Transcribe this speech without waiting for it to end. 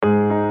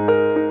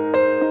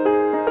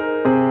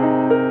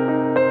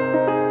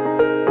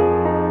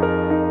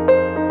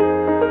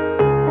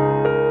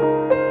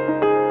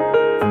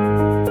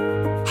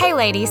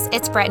ladies,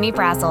 it's Brittany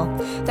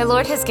Brazel. The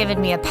Lord has given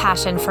me a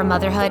passion for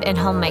motherhood and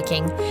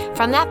homemaking.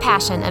 From that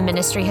passion, a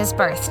ministry has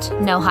birthed,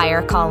 No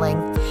Higher Calling.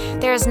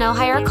 There is no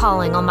higher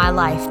calling on my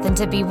life than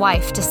to be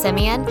wife to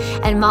Simeon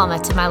and mama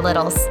to my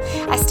littles.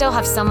 I still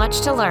have so much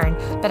to learn,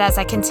 but as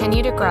I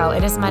continue to grow,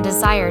 it is my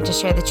desire to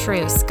share the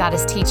truths God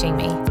is teaching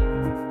me.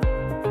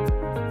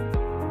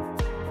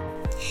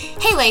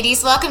 Hey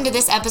ladies, welcome to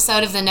this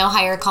episode of the No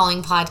Higher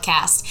Calling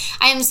podcast.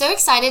 I am so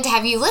excited to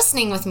have you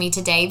listening with me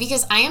today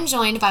because I am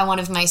joined by one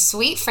of my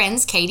sweet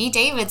friends, Katie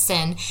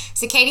Davidson.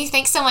 So Katie,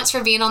 thanks so much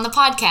for being on the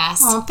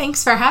podcast. Well,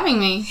 thanks for having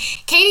me.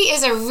 Katie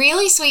is a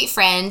really sweet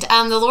friend.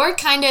 The Lord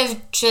kind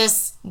of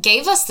just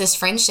gave us this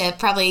friendship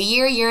probably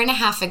a year and a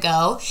half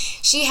ago.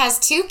 She has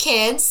 2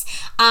 kids.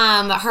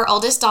 Her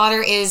oldest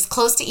daughter is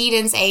close to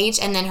Eden's age,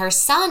 and then her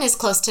son is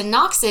close to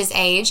Knox's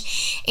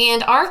age.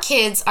 And our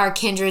kids are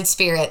kindred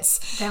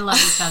spirits. They love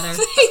each other.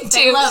 They do.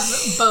 They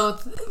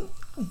love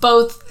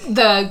both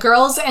the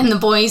girls and the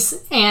boys,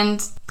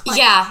 and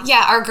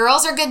Yeah, our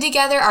girls are good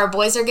together, our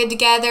boys are good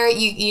together.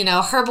 You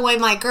know, her boy,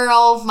 my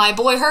girl, my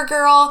boy, her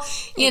girl,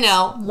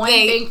 one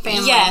big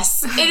family.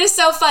 Yes, it is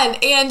so fun.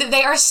 And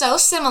they are so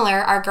similar,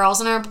 our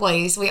girls and our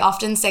boys. We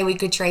often say we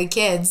could trade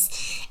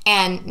kids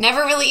and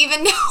never really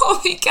even know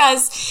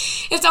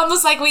because it's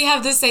almost like we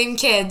have the same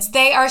kids.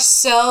 They are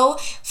so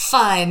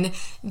fun.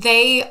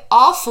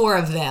 All 4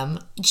 of them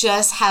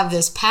just have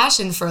this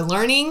passion for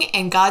learning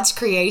and God's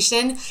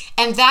creation.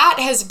 And that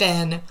has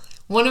been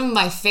one of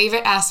my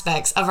favorite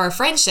aspects of our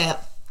friendship.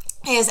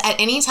 Is at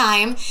any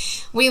time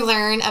we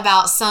learn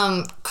about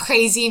some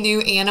crazy new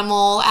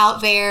animal out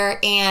there,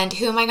 and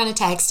who am I going to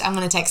text? I'm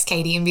going to text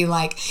Katie and be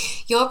like,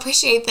 you'll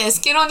appreciate this.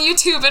 Get on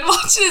YouTube and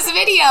watch this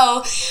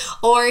video.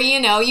 Or,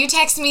 you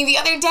text me the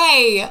other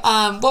day,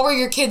 what were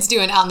your kids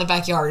doing out in the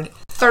backyard?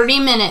 30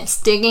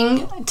 minutes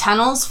digging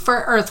tunnels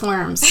for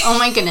earthworms. Oh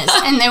my goodness.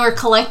 And they were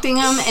collecting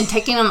them and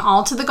taking them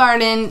all to the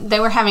garden.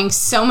 They were having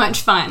so much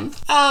fun.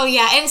 Oh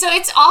yeah, and so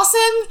it's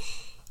awesome.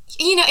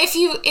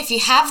 If you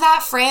have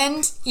that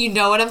friend, you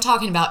know what I'm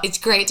talking about. It's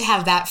great to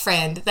have that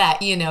friend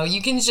that,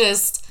 you can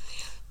just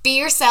be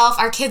yourself.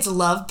 Our kids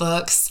love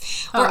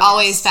books. We're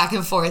always back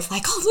and forth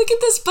like, oh, look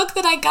at this book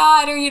that I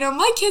got, or,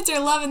 my kids are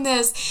loving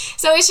this.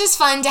 So it's just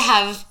fun to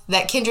have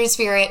that kindred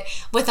spirit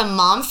with a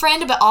mom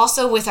friend, but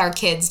also with our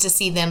kids to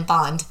see them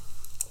bond.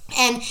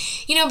 And,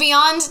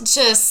 beyond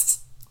just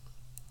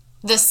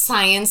the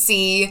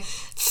science-y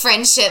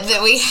friendship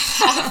that we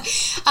have,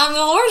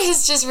 the Lord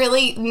has just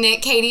really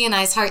knit Katie and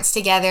I's hearts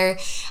together,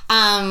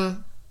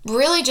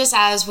 really just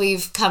as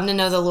we've come to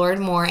know the Lord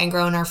more and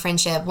grow in our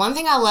friendship. One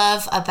thing I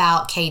love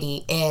about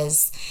Katie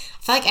is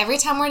I feel like every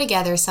time we're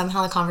together,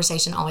 somehow the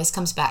conversation always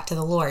comes back to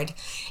the Lord,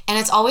 and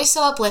it's always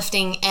so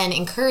uplifting and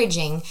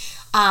encouraging,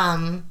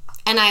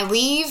 and I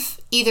leave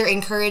either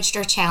encouraged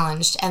or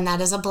challenged, and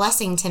that is a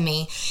blessing to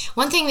me.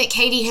 One thing that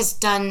Katie has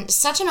done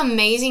such an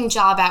amazing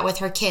job at with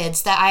her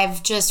kids that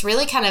I've just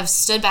really kind of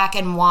stood back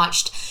and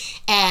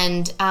watched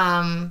and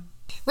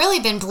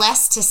really been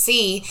blessed to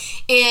see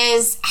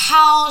is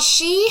how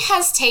she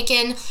has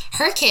taken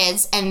her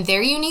kids and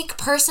their unique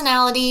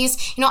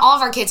personalities. All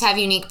of our kids have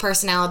unique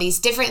personalities,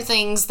 different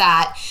things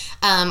that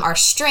are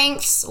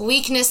strengths,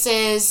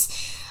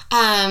 weaknesses,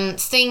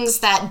 things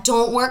that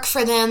don't work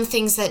for them,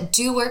 things that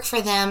do work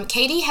for them.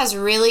 Katie has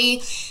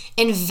really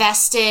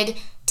invested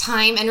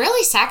time and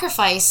really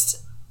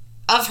sacrificed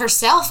of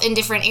herself in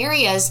different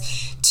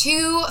areas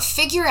to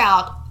figure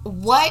out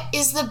what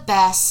is the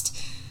best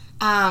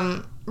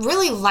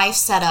really life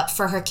setup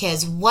for her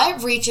kids,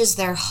 what reaches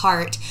their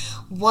heart,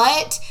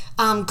 what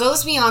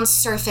goes beyond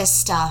surface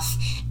stuff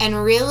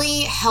and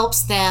really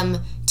helps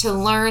them to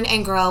learn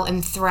and grow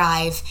and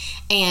thrive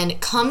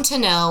and come to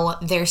know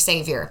their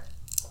Savior.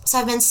 So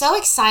I've been so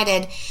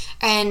excited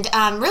and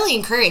really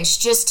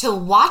encouraged just to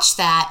watch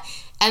that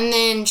and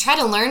then try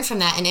to learn from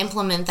that and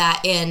implement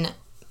that in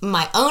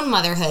my own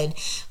motherhood.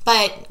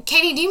 But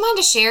Katie, do you mind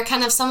to share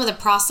kind of some of the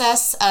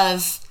process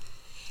of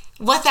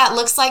what that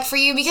looks like for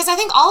you? Because I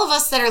think all of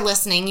us that are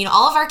listening,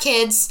 all of our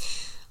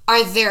kids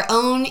are their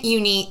own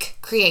unique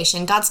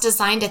creation. God's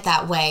designed it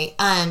that way.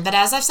 But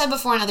as I've said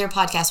before in other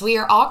podcasts, we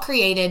are all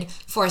created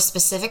for a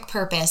specific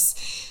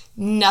purpose.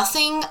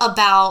 Nothing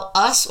about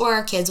us or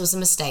our kids was a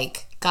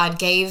mistake. God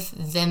gave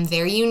them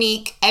their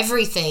unique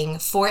everything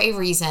for a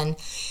reason.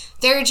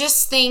 There are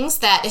just things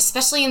that,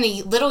 especially in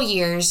the little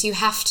years, you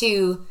have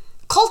to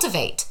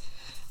cultivate.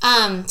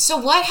 So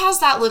what has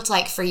that looked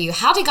like for you?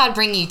 How did God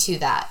bring you to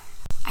that?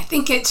 I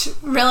think it's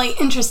really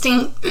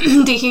interesting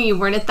to hear you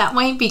word it that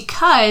way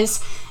because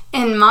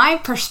in my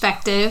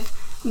perspective,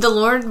 the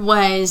Lord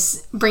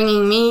was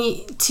bringing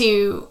me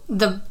to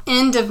the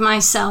end of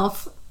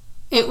myself.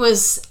 It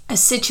was a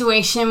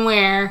situation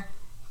where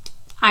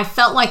I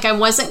felt like I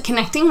wasn't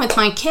connecting with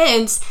my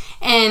kids,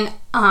 and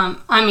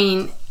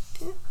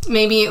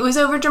maybe it was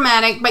over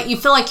dramatic, but you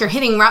feel like you're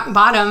hitting rock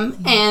bottom,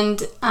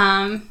 and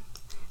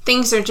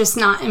things are just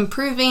not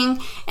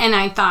improving. And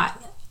I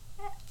thought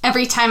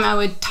every time I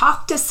would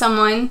talk to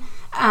someone,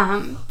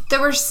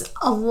 there was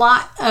a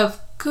lot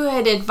of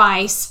good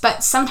advice,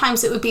 but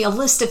sometimes it would be a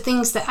list of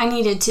things that I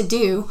needed to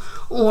do,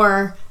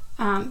 or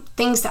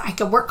things that I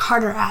could work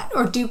harder at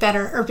or do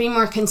better or be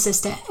more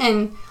consistent.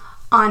 And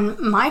on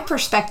my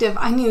perspective,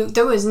 I knew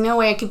there was no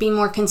way I could be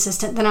more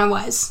consistent than I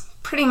was.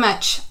 Pretty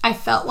much, I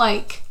felt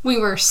like we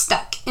were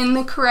stuck in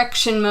the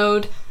correction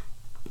mode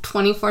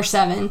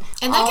 24/7.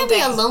 And that can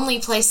be a lonely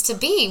place to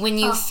be when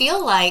you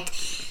feel like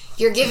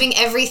you're giving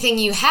everything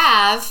you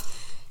have.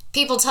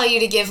 People tell you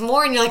to give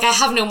more, and you're like, I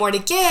have no more to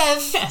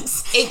give.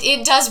 Yes.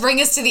 It does bring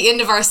us to the end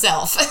of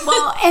ourself.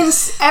 Well, and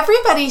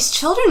everybody's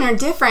children are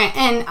different,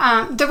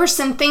 and there were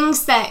some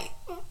things that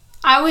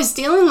I was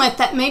dealing with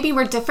that maybe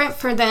were different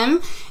for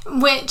them,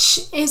 which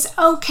is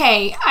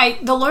okay.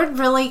 The Lord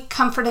really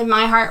comforted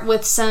my heart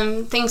with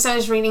some things I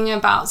was reading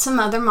about some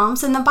other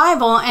moms in the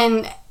Bible,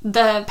 and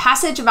the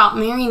passage about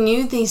Mary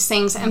knew these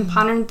things and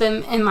pondered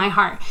them in my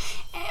heart,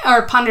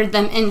 or pondered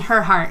them in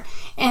her heart.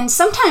 And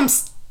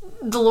sometimes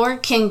the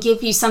Lord can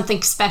give you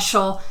something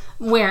special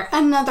where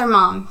another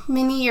mom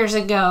many years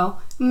ago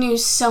knew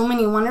so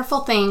many wonderful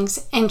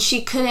things, and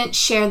she couldn't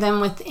share them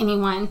with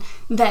anyone,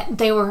 that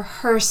they were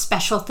her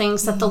special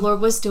things that the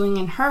Lord was doing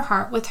in her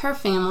heart with her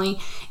family.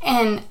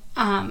 And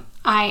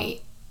I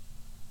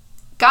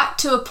got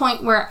to a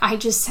point where I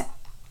just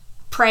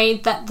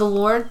prayed that the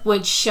Lord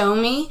would show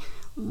me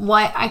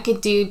what I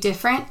could do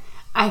different.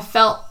 I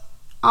felt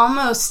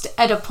almost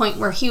at a point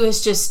where he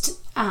was just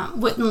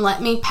wouldn't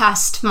let me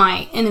past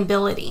my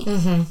inability.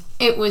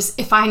 It was,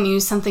 if I knew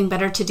something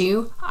better to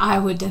do, I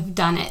would have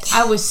done it.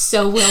 I was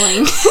so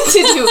willing to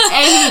do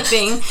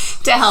anything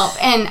to help.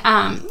 And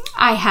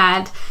I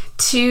had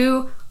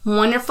 2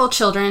 wonderful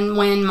children.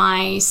 When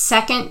my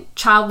second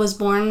child was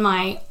born,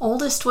 my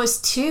oldest was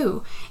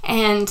 2.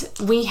 And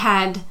we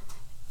had,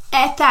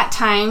 at that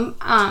time,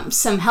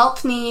 some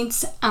help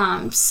needs,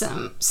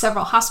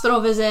 several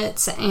hospital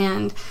visits,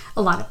 and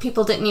a lot of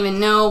people didn't even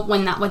know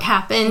when that would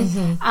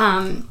happen.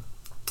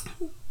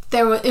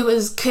 It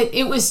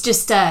was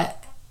just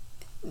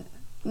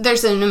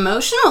there's an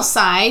emotional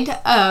side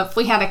of,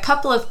 we had a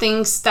couple of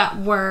things that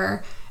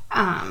were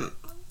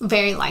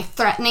very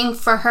life-threatening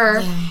for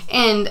her,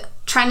 and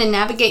trying to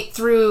navigate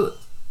through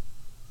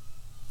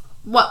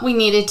what we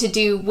needed to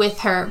do with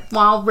her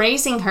while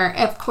raising her.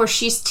 Of course,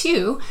 she's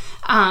 2.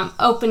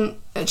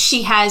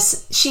 She had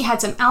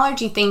some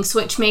allergy things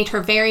which made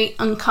her very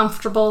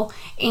uncomfortable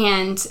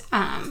and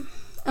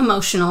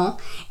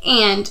emotional,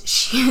 and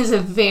she is a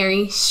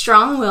very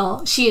strong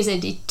will. She is a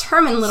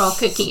determined little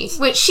cookie,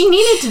 which she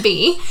needed to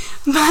be,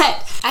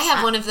 but I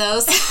have one of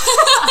those.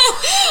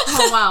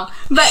 oh wow.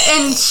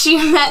 And she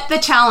met the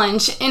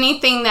challenge.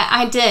 Anything that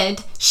I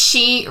did,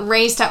 she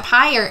raised up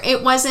higher.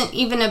 It wasn't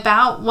even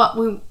about what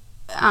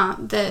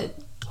the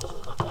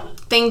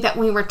thing that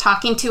we were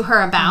talking to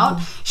her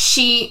about.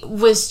 She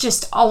was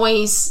just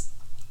always,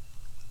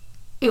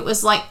 it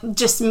was like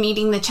just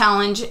meeting the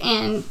challenge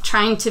and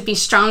trying to be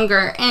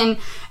stronger. And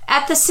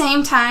at the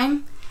same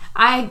time,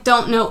 I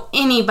don't know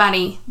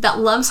anybody that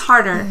loves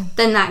harder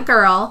than that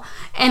girl.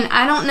 And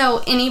I don't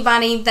know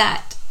anybody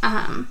that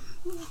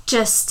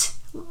just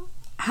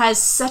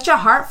has such a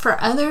heart for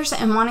others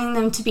and wanting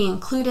them to be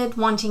included,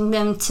 wanting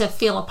them to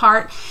feel a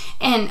part.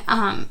 And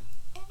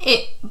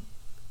it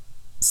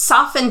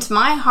softened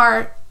my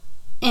heart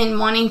in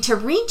wanting to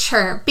reach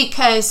her,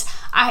 because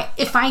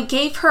if I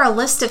gave her a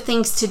list of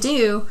things to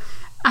do,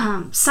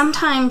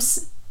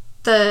 sometimes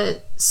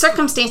the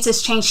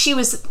circumstances changed. She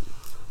was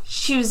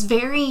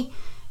very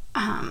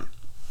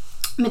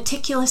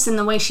meticulous in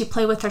the way she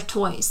played with her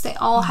toys. They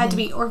all had to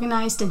be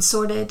organized and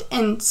sorted,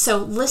 and so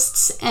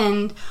lists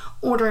and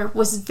order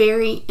was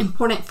very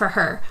important for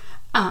her.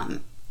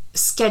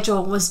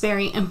 Schedule was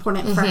very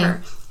important for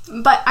her.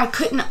 But I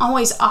couldn't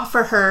always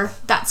offer her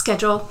that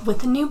schedule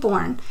with a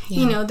newborn.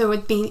 You know, there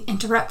would be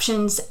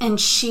interruptions, and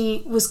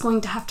she was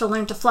going to have to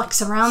learn to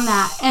flex around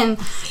that. And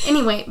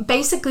anyway,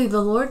 basically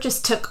the Lord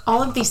just took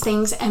all of these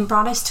things and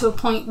brought us to a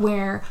point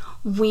where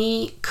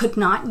we could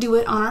not do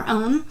it on our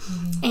own.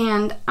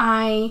 And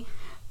I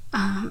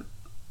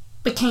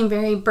became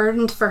very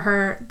burdened for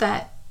her,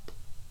 that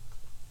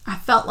I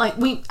felt like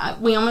we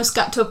almost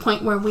got to a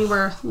point where we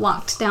were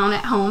locked down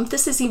at home.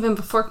 This is even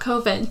before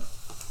COVID.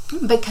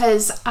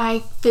 Because I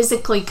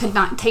physically could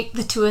not take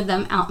the 2 of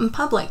them out in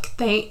public.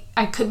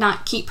 I could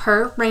not keep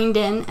her reined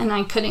in, and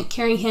I couldn't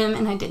carry him,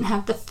 and I didn't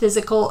have the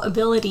physical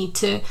ability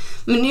to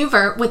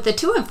maneuver with the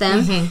 2 of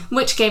them,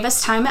 which gave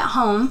us time at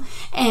home.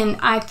 And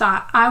I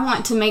thought, I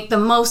want to make the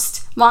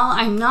most, while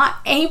I'm not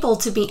able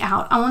to be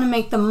out, I want to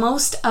make the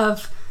most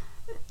of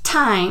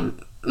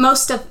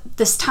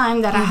this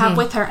time that I have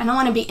with her, and I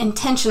want to be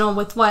intentional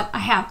with what I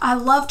have. I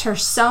loved her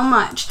so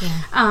much.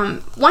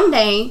 One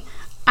day,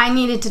 I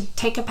needed to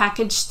take a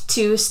package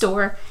to a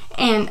store,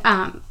 and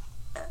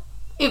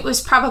it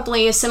was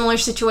probably a similar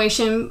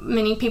situation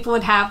many people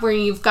would have, where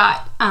you've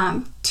got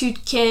 2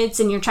 kids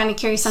and you're trying to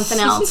carry something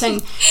else,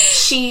 and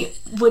she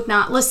would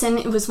not listen.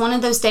 It was one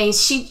of those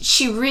days.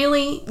 She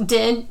really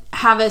did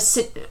have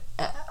it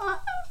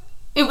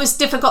was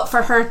difficult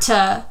for her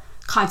to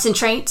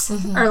concentrate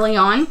early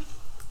on,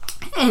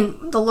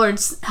 And the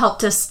Lord's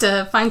helped us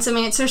to find some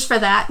answers for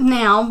that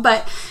now.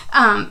 But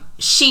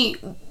she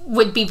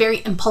would be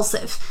very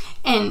impulsive,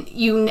 and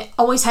you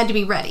always had to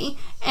be ready.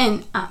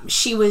 And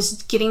she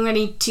was getting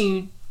ready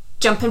to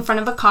jump in front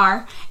of a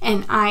car,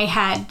 and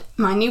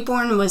my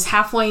newborn was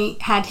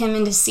had him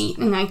in the seat,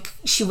 and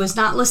she was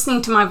not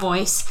listening to my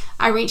voice.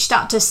 I reached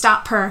out to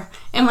stop her,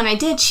 and when I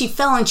did, she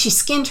fell and she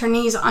skinned her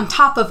knees on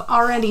top of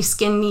already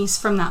skinned knees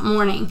from that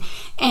morning,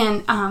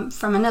 and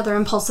from another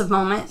impulsive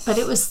moment. But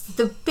it was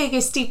the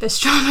biggest, deepest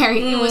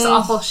strawberry. It was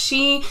awful.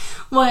 She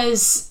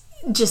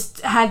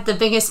had the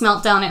biggest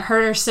meltdown. It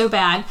hurt her so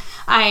bad.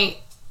 I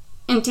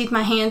emptied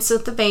my hands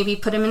with the baby,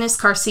 put him in his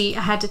car seat.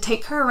 I had to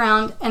take her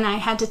around, and I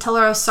had to tell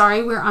her I was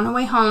sorry. We were on our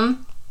way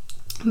home.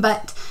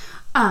 But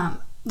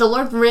the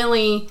Lord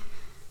really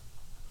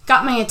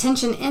got my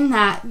attention in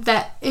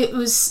that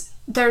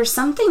there's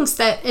some things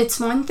that it's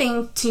one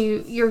thing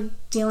you're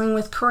dealing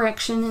with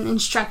correction and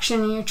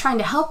instruction, and you're trying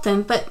to help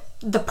them, but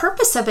the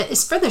purpose of it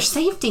is for their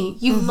safety.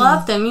 You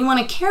love them. You want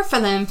to care for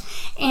them.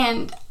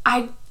 And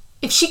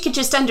if she could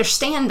just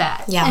understand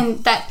that,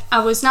 and that I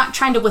was not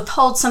trying to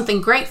withhold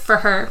something great for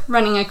her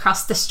running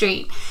across the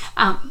street.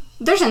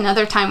 There's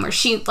another time where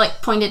she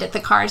pointed at the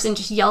cars and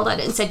just yelled at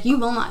it and said, "You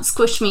will not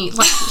squish me."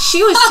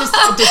 She was just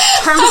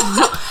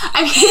determined.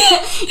 I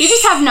mean, you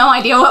just have no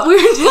idea what we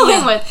were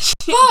dealing with.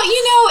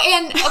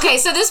 Well, okay,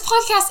 so this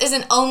podcast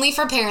isn't only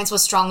for parents with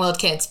strong-willed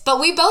kids, but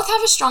we both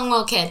have a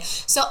strong-willed kid.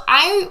 So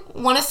I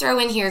want to throw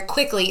in here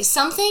quickly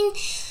something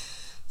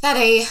that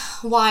a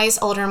wise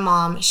older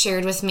mom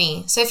shared with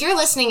me. So if you're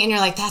listening and you're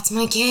like, that's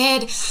my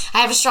kid, I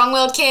have a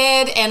strong-willed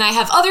kid, and I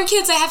have other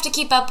kids I have to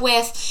keep up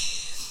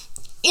with,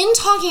 in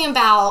talking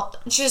about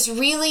just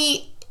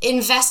really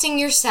investing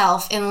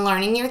yourself in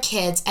learning your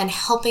kids and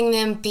helping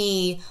them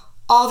be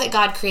all that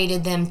God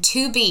created them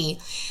to be,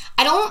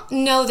 I don't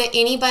know that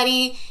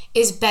anybody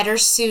is better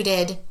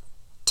suited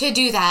to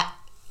do that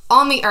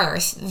on the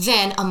earth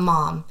than a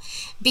mom,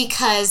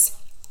 because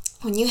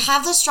when you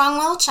have the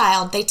strong-willed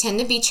child, they tend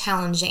to be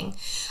challenging.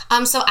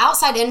 So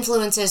outside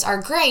influences are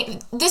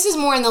great. This is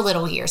more in the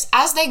little years.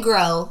 As they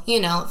grow,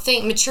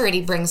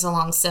 maturity brings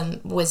along some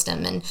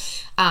wisdom and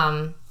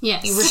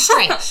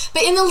restraint.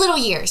 But in the little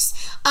years,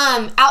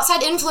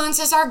 outside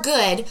influences are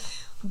good.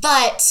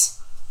 But,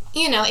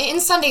 in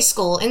Sunday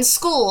school, in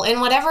school, in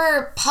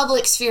whatever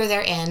public sphere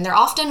they're in, they're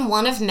often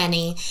one of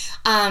many.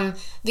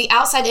 The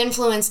outside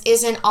influence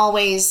isn't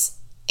always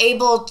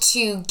able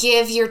to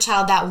give your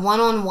child that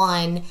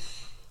one-on-one,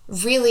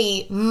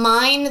 really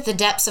mine the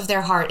depths of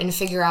their heart and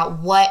figure out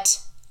what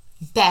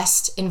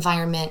best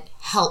environment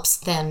helps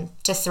them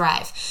to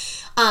thrive.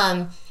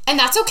 And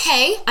that's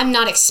okay. I'm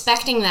not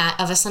expecting that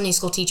of a Sunday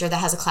school teacher that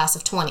has a class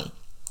of 20.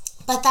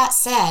 But that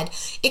said,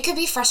 it could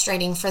be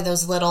frustrating for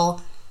those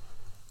little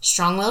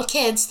strong-willed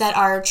kids that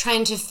are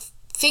trying to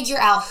figure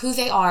out who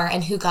they are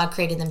and who God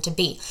created them to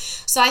be.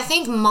 So I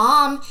think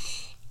mom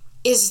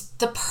is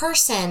the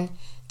person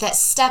that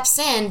steps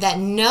in, that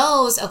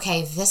knows,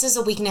 okay, this is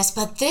a weakness,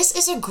 but this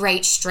is a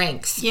great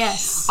strength.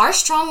 Yes. Our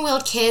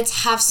strong-willed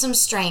kids have some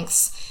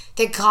strengths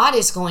that God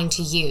is going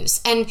to use.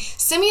 And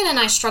Simeon and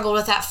I struggled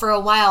with that for a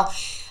while.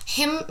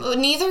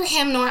 Neither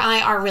him nor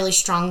I are really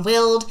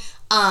strong-willed.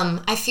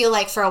 I feel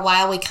like for a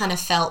while we kind of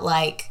felt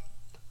like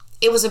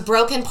it was a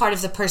broken part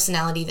of the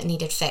personality that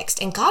needed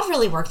fixed. And God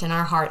really worked in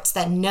our hearts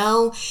that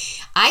no,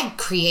 I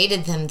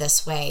created them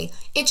this way.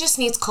 It just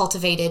needs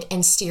cultivated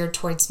and steered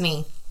towards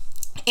me.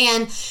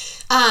 And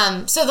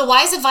so the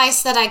wise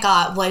advice that I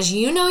got was,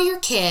 your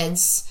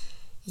kids,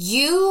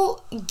 you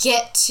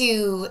get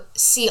to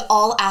see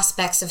all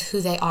aspects of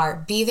who they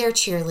are. Be their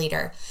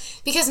cheerleader.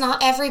 Because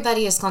not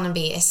everybody is going to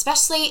be,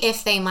 especially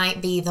if they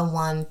might be the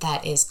one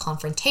that is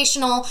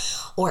confrontational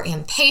or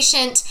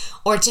impatient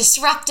or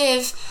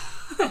disruptive.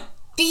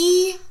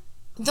 Be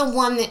the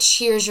one that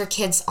cheers your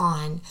kids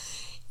on.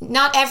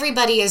 Not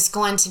everybody is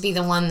going to be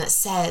the one that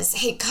says,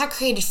 hey, God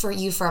created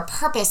you for a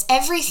purpose.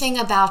 Everything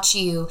about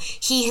you,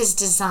 He has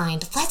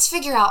designed. Let's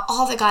figure out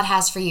all that God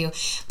has for you.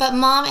 But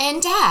mom and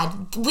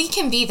dad, we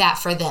can be that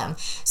for them.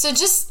 So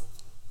just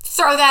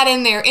throw that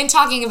in there in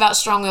talking about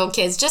strong-willed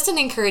kids. Just an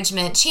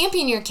encouragement.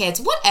 Champion your kids,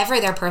 whatever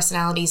their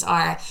personalities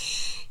are.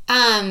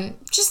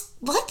 Just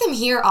let them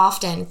hear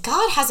often.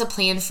 God has a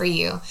plan for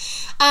you.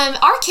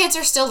 Our kids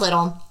are still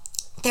little.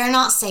 They're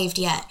not saved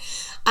yet.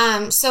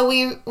 So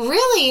we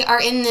really are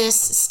in this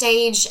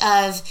stage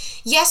of,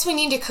 yes, we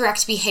need to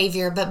correct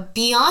behavior, but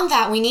beyond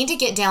that, we need to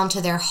get down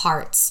to their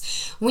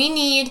hearts. We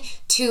need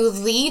to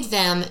lead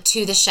them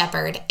to the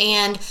shepherd.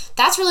 And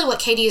that's really what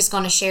Katie is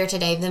going to share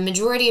today. The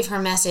majority of her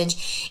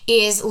message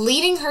is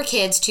leading her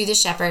kids to the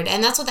shepherd.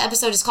 And that's what the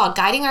episode is called,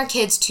 Guiding Our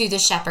Kids to the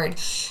Shepherd.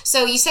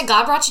 So you said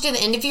God brought you to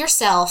the end of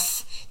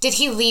yourself. Did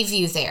He leave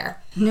you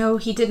there? No,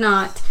 He did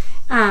not.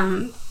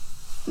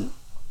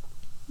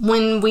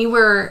 When we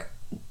were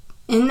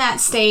in that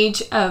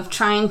stage of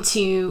trying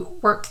to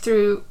work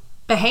through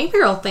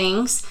behavioral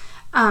things,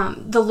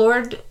 the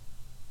Lord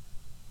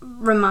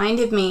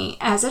reminded me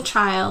as a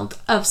child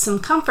of some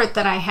comfort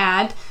that I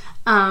had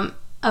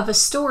of a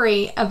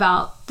story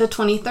about the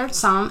 23rd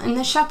Psalm and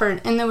the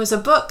shepherd. And there was a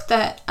book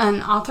that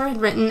an author had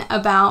written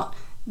about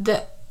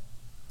the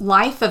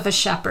life of a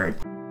shepherd.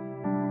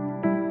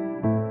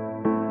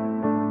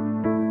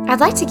 I'd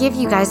like to give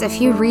you guys a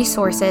few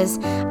resources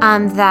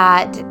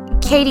that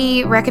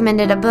Katie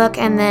recommended, a book,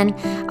 and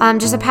then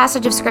just a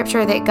passage of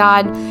scripture that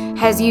God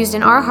has used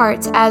in our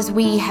hearts as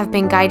we have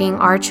been guiding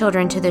our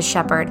children to the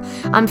shepherd.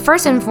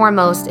 First and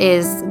foremost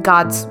is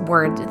God's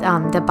word,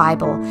 the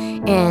Bible,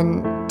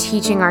 and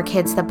teaching our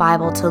kids the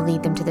Bible to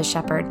lead them to the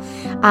shepherd.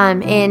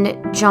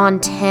 In John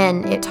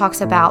 10, it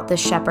talks about the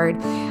shepherd.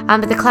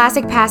 But the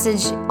classic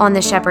passage on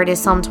the shepherd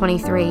is Psalm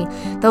 23.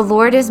 The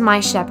Lord is my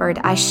shepherd,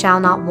 I shall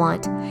not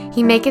want.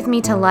 He maketh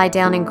me to lie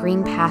down in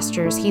green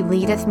pastures. He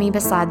leadeth me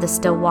beside the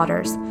still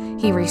waters.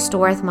 He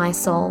restoreth my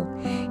soul.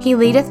 He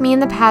leadeth me in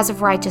the paths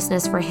of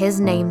righteousness for his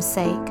name's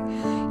sake.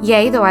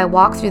 Yea, though I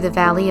walk through the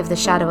valley of the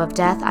shadow of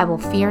death, I will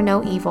fear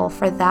no evil,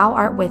 for thou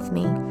art with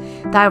me.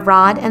 Thy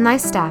rod and thy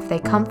staff, they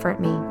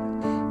comfort me.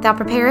 Thou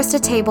preparest a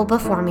table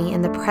before me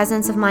in the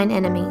presence of mine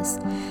enemies.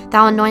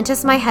 Thou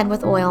anointest my head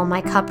with oil,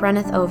 my cup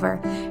runneth over.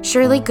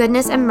 Surely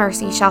goodness and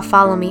mercy shall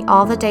follow me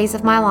all the days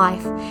of my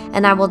life,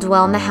 and I will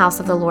dwell in the house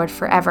of the Lord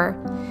forever.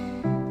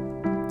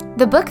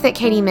 The book that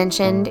Katie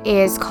mentioned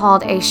is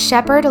called A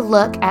Shepherd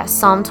Look at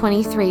Psalm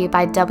 23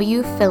 by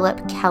W.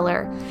 Philip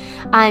Keller.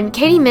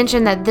 Katie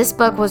mentioned that this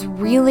book was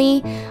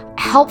really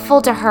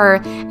helpful to her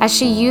as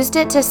she used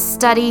it to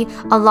study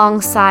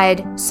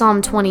alongside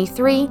Psalm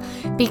 23,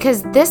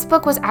 because this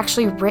book was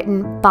actually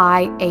written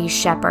by a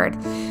shepherd.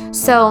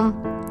 So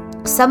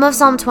some of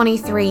Psalm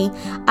 23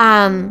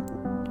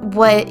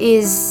 what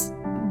is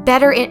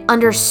better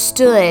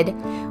understood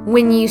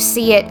when you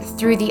see it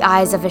through the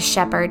eyes of a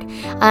shepherd.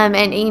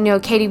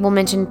 And Katie will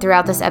mention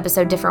throughout this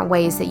episode different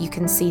ways that you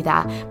can see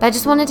that. But I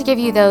just wanted to give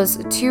you those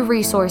two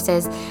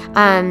resources.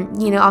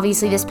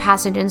 Obviously this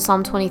passage in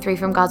Psalm 23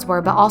 from God's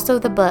Word, but also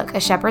the book, A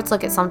Shepherd's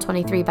Look at Psalm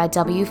 23 by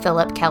W.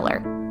 Philip Keller.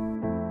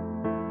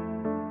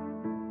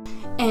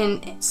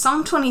 In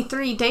Psalm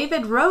 23,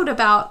 David wrote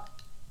about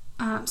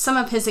some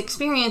of his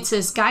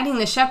experiences guiding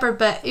the shepherd,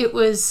 but it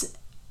was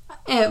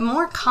a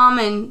more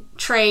common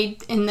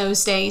trade in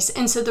those days.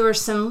 And so there were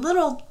some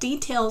little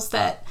details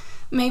that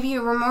maybe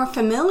were more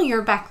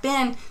familiar back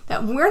then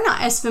that we're not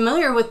as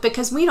familiar with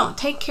because we don't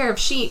take care of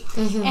sheep.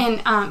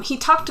 Mm-hmm. And he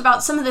talked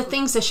about some of the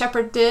things the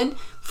shepherd did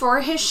for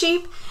his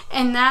sheep.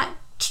 And that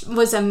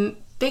was a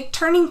big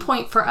turning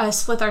point for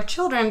us with our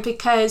children,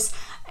 because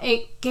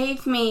it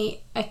gave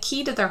me a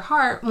key to their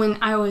heart when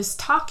I was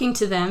talking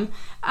to them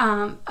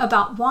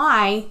about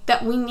why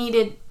that we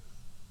needed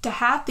to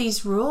have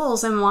these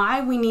rules and why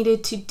we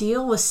needed to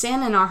deal with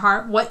sin in our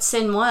heart, what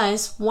sin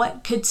was,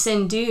 what could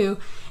sin do,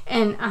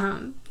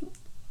 and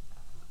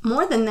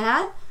more than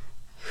that,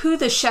 who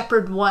the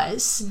shepherd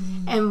was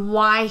and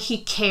why he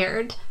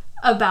cared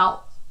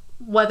about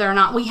whether or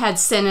not we had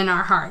sin in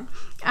our heart.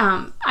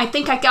 I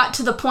think I got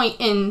to the point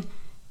in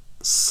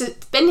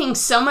spending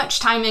so much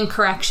time in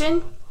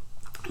correction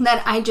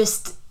that I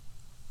just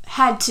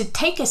had to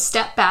take a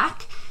step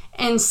back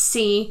and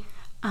see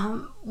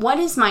what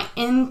is my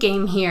end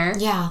game here?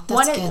 Yeah,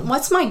 that's good.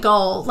 What's my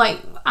goal? Like,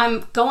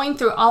 I'm going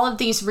through all of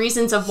these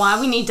reasons of why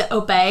we need to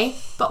obey,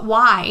 but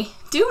why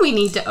do we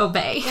need to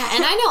obey? Yeah,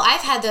 and I know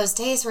I've had those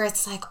days where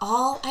it's like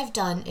all I've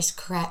done is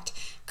correct.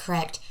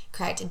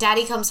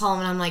 Daddy comes home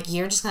and I'm like,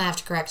 you're just going to have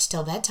to correct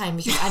till bedtime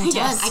because I'm done.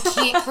 Yes. I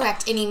can't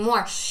correct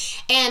anymore.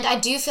 And I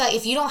do feel like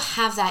if you don't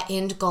have that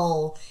end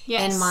goal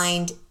in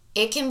mind,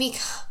 it can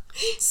become,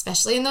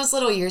 especially in those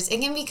little years,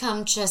 it can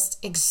become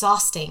just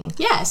exhausting.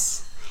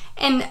 Yes.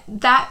 And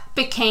that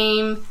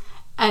became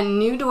a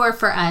new door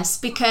for us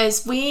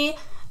because with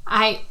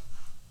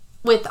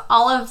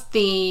all of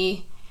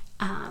the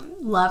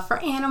love for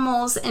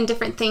animals and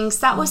different things,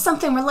 that was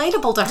something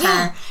relatable to her.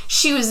 Yeah.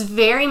 She was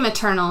very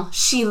maternal.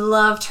 She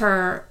loved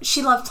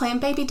playing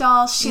baby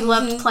dolls. She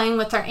loved playing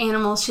with her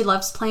animals. She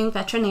loves playing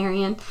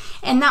veterinarian.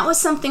 And that was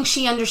something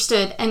she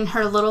understood in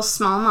her little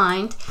small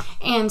mind.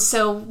 And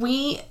so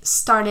we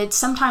started,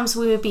 sometimes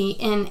we would be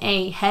in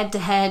a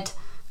head-to-head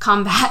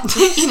combat,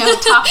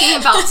 talking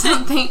about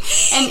something,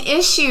 an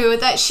issue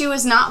that she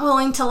was not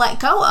willing to let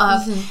go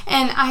of.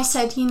 And I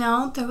said,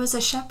 there was a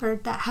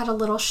shepherd that had a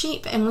little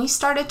sheep, and we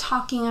started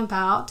talking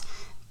about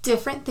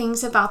different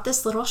things about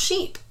this little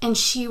sheep. And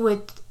she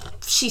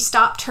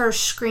stopped her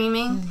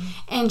screaming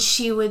and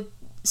she would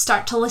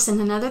start to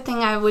listen. Another thing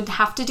I would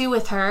have to do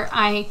with her,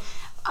 I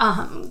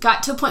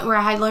got to a point where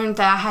I had learned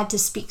that I had to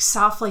speak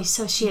softly,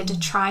 so she had to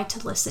try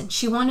to listen.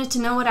 She wanted to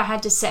know what I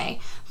had to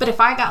say, but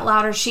if I got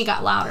louder, she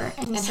got louder.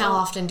 And how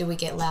often do we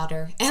get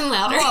louder and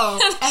louder?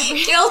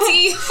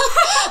 Guilty.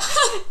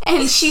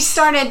 And she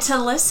started to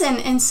listen,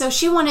 and so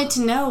she wanted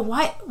to know,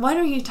 what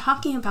are you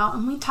talking about?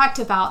 And we talked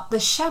about the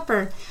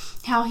shepherd,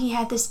 how he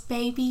had this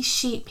baby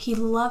sheep. He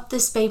loved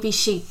this baby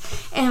sheep.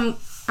 And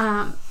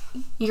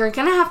you're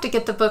going to have to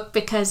get the book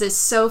because it's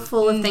so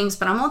full of things,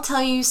 but I'm going to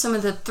tell you some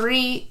of the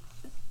three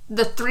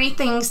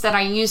things that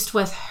I used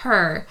with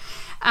her.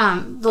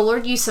 the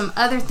Lord used some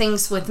other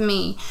things with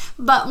me.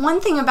 But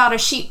one thing about a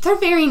sheep, they're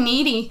very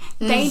needy.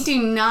 They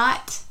do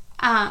not,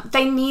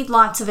 they need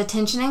lots of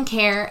attention and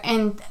care,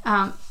 and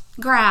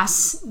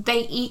grass.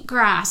 They eat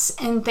grass,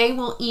 and they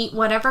will eat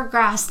whatever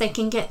grass they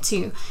can get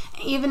to,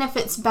 even if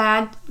it's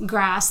bad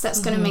grass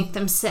that's going to make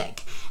them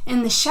sick.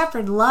 And the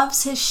shepherd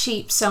loves his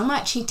sheep so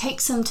much, he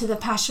takes them to the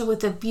pasture with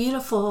the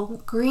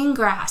beautiful green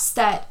grass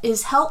that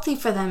is healthy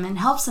for them and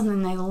helps them,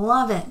 and they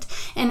love it,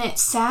 and it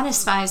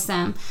satisfies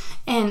them.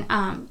 And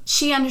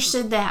she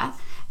understood that.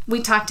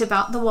 We talked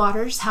about the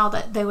waters, how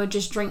that they would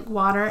just drink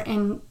water,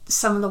 and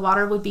some of the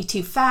water would be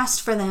too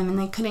fast for them, and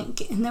they couldn't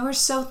get, and they were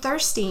so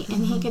thirsty,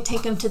 and he could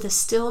take them to the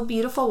still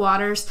beautiful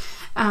waters.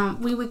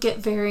 We would get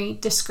very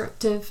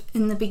descriptive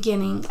in the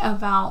beginning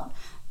about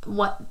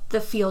what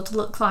the field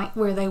looked like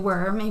where they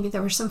were. Maybe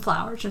there were some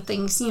flowers or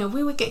things.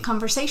 We would get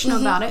conversational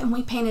about it, and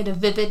we painted a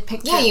vivid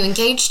picture. Yeah, you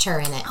engaged her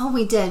in it. Oh,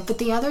 we did. But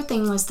the other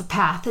thing was the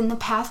path, and the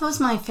path was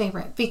my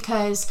favorite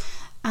because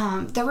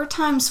there were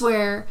times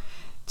where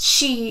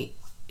she's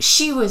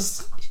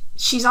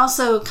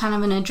also kind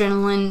of an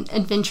adrenaline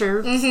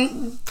adventure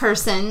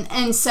person,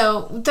 and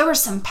so there were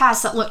some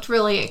paths that looked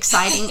really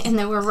exciting and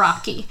they were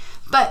rocky,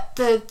 but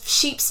the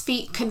sheep's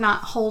feet could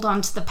not hold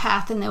onto the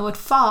path, and they would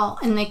fall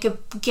and they could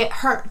get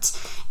hurt.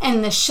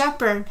 And the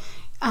shepherd,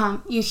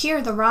 you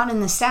hear the rod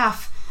and the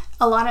staff.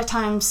 A lot of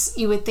times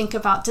you would think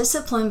about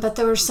discipline, but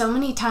there were so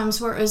many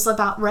times where it was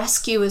about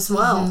rescue as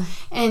well.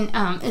 And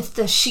if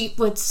the sheep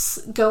would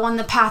go on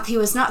the path he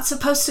was not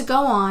supposed to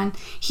go on,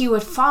 he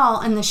would fall,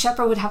 and the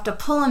shepherd would have to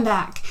pull him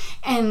back.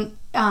 And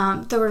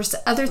there was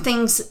other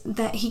things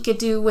that he could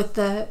do with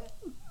the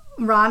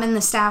rod and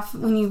the staff.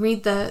 When you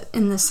read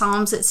in the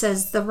Psalms, it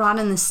says the rod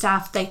and the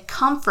staff, they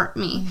comfort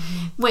me,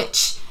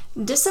 which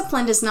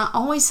discipline does not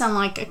always sound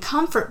like a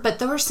comfort, but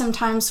there were some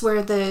times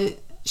where the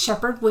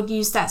shepherd would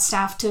use that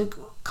staff to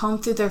comb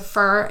through their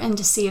fur and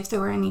to see if there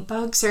were any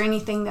bugs or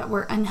anything that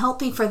were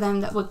unhealthy for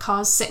them that would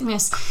cause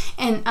sickness.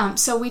 And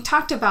so we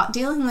talked about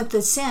dealing with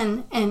the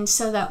sin, and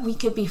so that we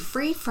could be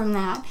free from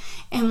that.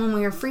 And when we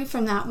were free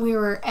from that, we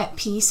were at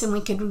peace, and we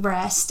could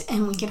rest,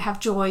 and we could have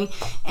joy.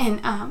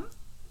 And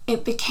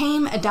it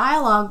became a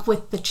dialogue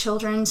with the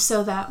children,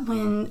 so that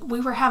when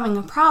we were having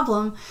a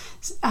problem,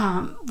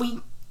 we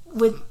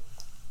would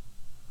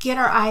get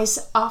our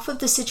eyes off of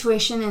the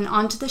situation and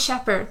onto the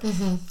shepherd.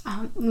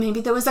 Maybe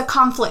there was a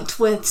conflict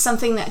with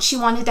something that she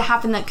wanted to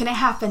happen that couldn't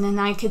happen, and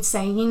I could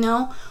say,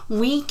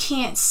 we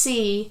can't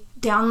see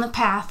down the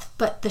path,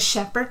 but the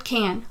shepherd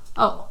can.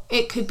 Oh,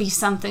 it could be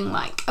something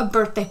like a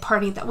birthday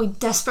party that we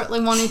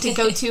desperately wanted to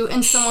go to,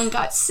 and someone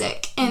got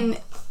sick,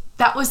 and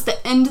that was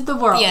the end of the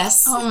world.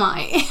 Yes. Oh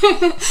my.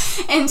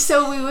 And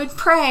so we would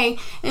pray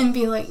and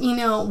be like,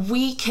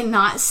 we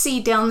cannot see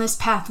down this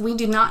path. We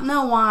do not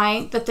know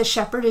why that the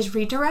shepherd is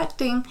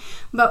redirecting,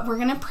 but we're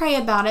going to pray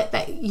about it,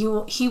 that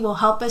he will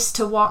help us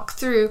to walk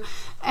through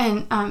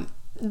and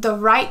the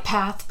right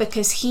path,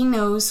 because he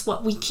knows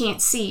what we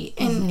can't see.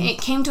 And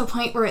it came to a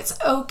point where it's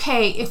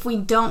okay if we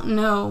don't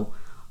know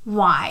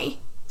why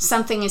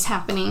something is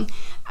happening,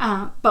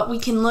 but we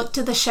can look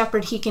to the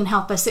shepherd. He can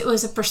help us. It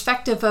was a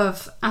perspective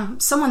of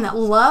someone that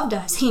loved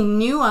us. He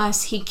knew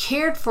us. He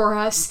cared for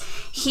us.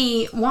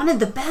 He wanted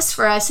the best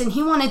for us, and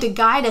he wanted to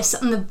guide us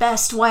in the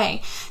best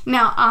way.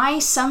 Now, I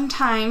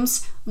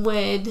sometimes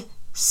would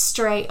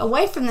stray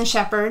away from the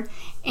shepherd,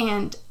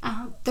 and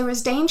there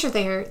was danger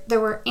there.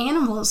 There were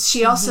animals.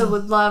 She also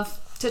would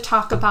love to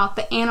talk about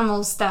the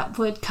animals that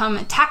would come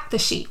attack the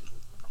sheep.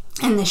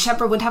 And the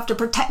shepherd would have to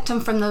protect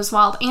him from those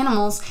wild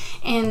animals.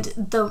 And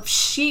the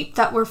sheep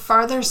that were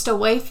farthest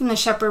away from the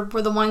shepherd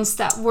were the ones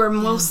that were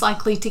most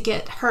likely to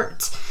get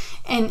hurt.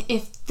 And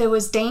if there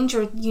was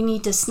danger, you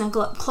need to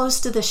snuggle up close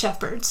to the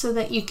shepherd so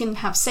that you can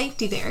have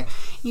safety there.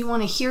 You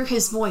want to hear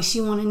his voice.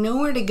 You want to know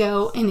where to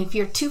go. And if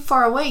you're too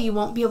far away, you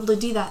won't be able to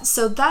do that.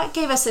 So that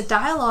gave us a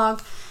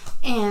dialogue,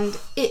 and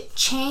it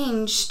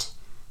changed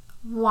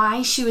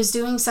why she was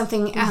doing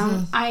something.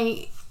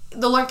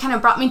 The Lord kind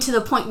of brought me to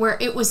the point where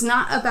it was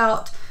not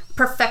about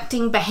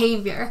perfecting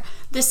behavior.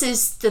 This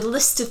is the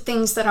list of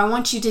things that I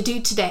want you to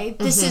do today.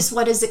 This is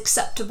what is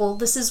acceptable.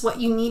 This is what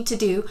you need to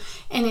do.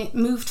 And it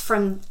moved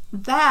from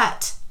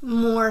that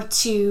more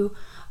to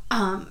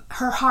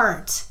her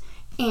heart.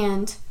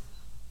 And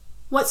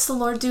what's the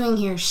Lord doing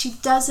here? She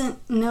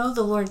doesn't know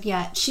the Lord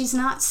yet. She's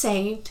not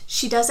saved.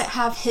 She doesn't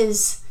have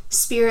his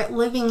spirit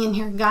living in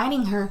her,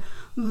 guiding her.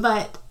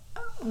 But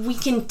we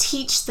can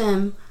teach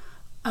them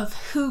of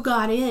who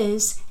God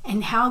is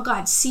and how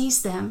God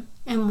sees them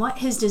and what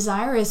his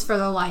desire is for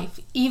their life,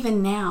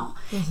 even now.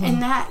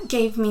 And that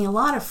gave me a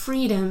lot of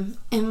freedom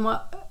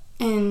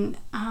in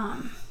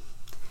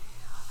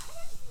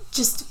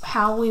just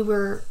how we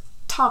were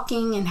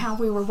talking and how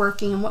we were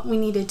working and what we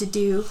needed to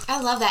do. I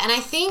love that. And I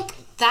think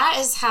that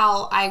is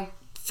how I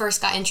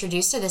first got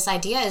introduced to this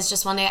idea. Is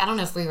just one day, I don't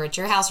know if we were at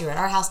your house, you were at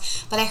our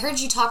house, but I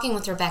heard you talking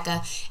with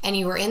Rebecca, and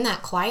you were in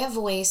that quiet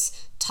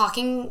voice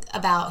talking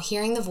about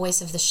hearing the voice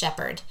of the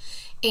shepherd.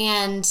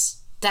 And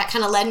that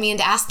kind of led me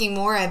into asking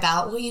more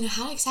about, well, you know,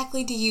 how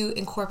exactly do you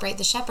incorporate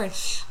the shepherd?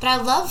 But I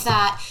love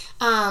that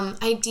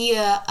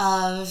idea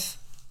of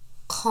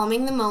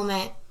calming the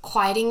moment,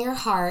 quieting your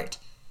heart,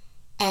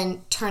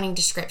 and turning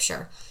to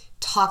Scripture,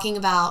 talking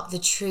about the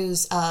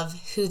truths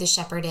of who the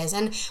shepherd is.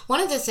 And one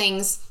of the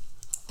things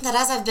that,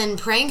 as I've been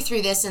praying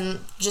through this and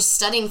just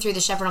studying through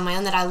the shepherd on my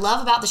own, that I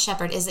love about the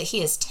shepherd is that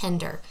he is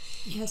tender.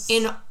 Yes.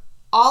 In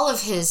all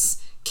of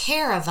his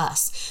care of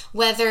us,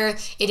 whether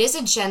it is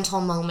a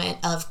gentle moment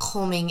of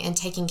calming and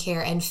taking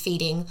care and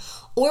feeding,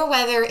 or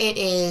whether it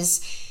is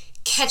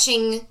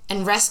catching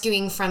and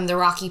rescuing from the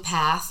rocky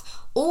path,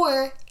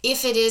 or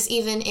if it is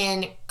even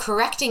in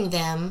correcting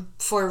them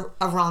for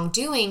a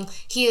wrongdoing.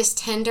 He is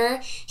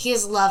tender, he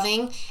is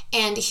loving,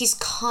 and he's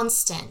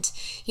constant.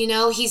 You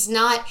know, he's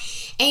not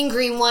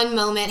angry one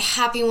moment,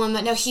 happy one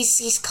moment. No,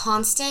 he's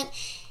constant.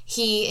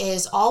 He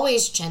is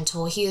always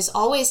gentle. He is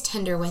always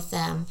tender with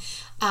them.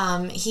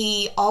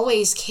 He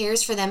always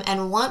cares for them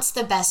and wants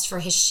the best for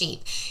his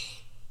sheep.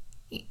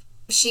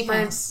 Sheep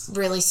Yes. are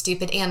really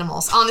stupid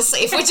animals, honestly,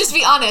 if we just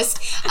be honest.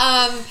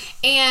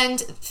 And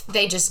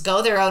they just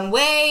go their own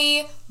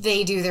way.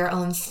 They do their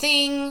own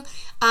thing.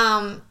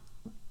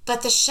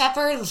 But the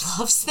shepherd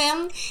loves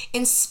them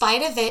in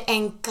spite of it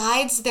and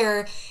guides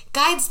them.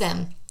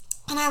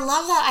 And I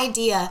love that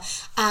idea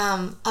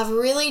of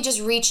really just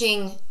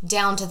reaching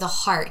down to the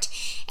heart.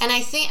 And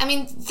I think,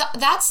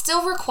 that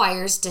still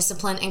requires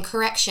discipline and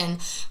correction,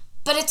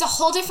 but it's a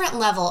whole different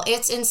level.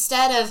 It's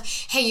instead of,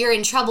 hey, you're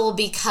in trouble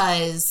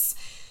because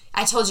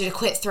I told you to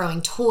quit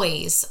throwing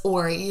toys,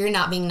 or you're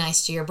not being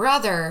nice to your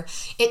brother.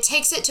 It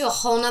takes it to a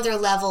whole nother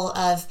level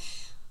of,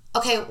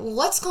 okay,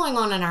 what's going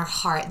on in our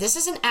heart? This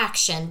is an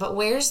action, but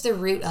where's the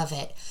root of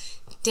it?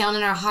 Down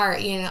in our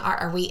heart, you know,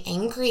 are we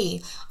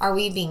angry? Are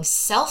we being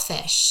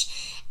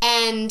selfish?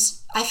 And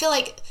I feel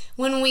like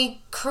when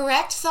we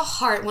correct the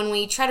heart, when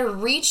we try to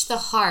reach the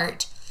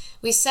heart,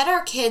 we set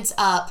our kids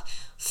up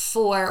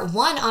for,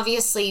 one,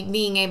 obviously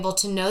being able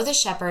to know the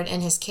shepherd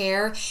and his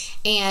care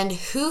and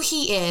who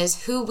he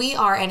is, who we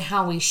are, and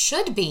how we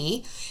should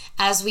be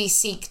as we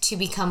seek to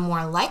become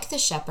more like the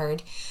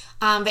shepherd.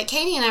 But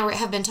Katie and I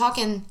have been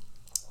talking,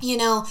 you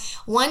know,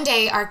 one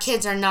day our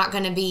kids are not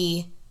going to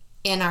be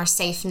in our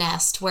safe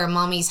nest where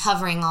mommy's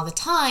hovering all the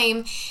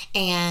time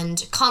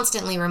and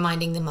constantly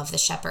reminding them of the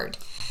shepherd.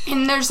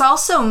 And there's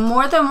also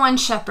more than one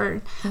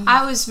shepherd. Mm-hmm.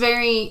 I was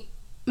very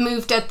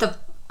moved at the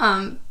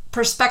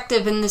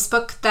perspective in this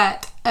book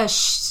that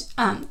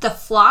the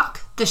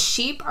flock, the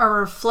sheep, are a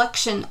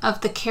reflection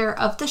of the care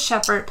of the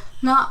shepherd.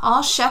 Not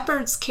all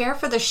shepherds care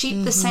for the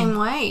sheep the same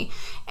way.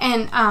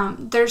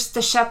 And there's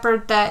the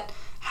shepherd that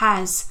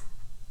has,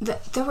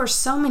 there were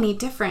so many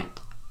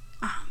different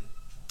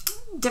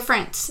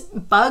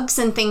bugs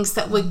and things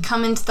that would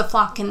come into the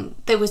flock, and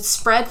they would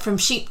spread from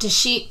sheep to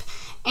sheep,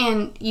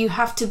 and you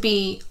have to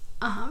be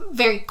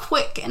very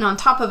quick and on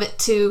top of it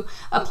to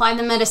apply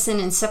the medicine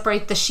and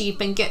separate the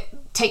sheep and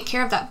take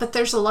care of that. But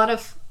there's a lot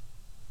of,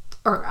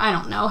 or I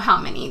don't know how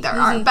many there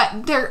are,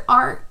 but there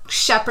are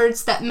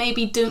shepherds that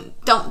maybe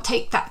don't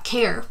take that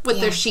care with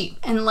their sheep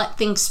and let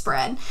things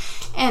spread.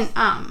 And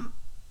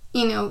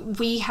you know,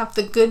 we have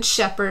the good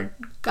shepherd.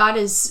 God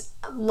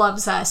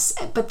loves us,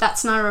 but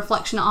that's not a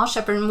reflection of all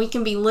shepherds, and we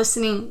can be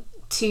listening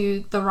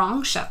to the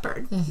wrong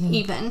shepherd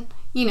even,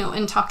 you know,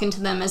 and talking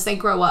to them as they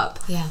grow up.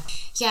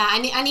 Yeah, I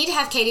need to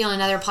have Katie on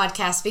another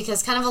podcast,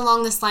 because kind of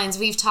along this lines,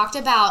 we've talked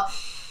about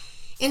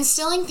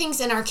instilling things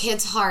in our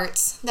kids'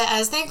 hearts that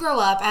as they grow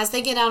up, as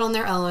they get out on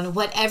their own,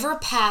 whatever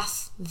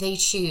path they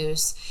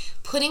choose,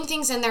 putting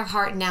things in their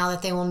heart now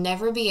that they will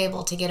never be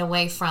able to get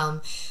away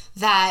from,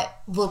 that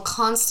will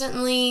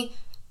constantly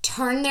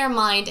turn their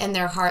mind and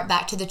their heart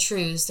back to the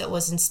truths that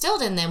was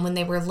instilled in them when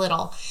they were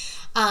little.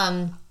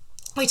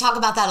 We talk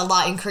about that a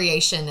lot in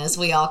creation as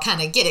we all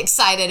kind of get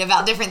excited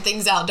about different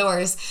things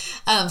outdoors.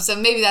 So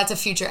maybe that's a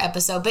future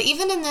episode. But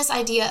even in this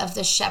idea of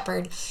the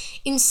shepherd,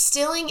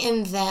 instilling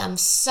in them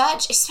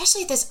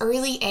especially at this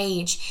early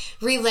age,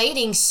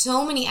 relating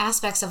so many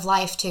aspects of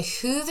life to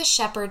who the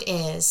shepherd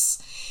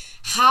is,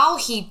 how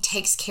he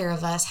takes care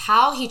of us,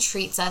 how he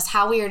treats us,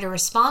 how we are to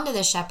respond to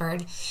the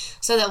shepherd,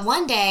 so that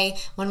one day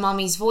when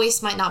mommy's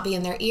voice might not be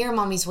in their ear,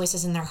 mommy's voice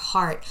is in their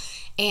heart.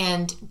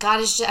 And God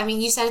is just,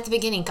 you said at the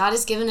beginning, God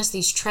has given us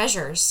these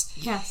treasures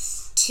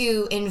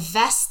to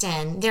invest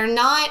in. They're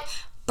not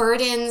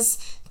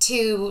burdens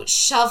to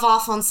shove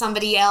off on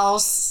somebody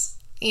else.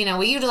 You know,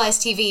 we utilize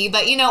TV,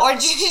 but, you know, or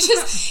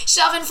just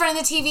shove in front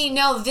of the TV.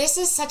 No, this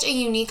is such a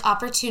unique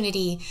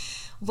opportunity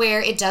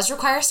where it does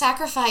require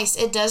sacrifice.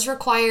 It does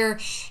require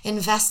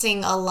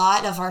investing a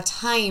lot of our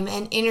time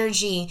and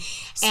energy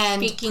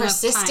and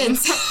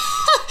persistence.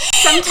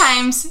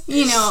 Sometimes,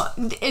 you know,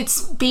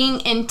 it's being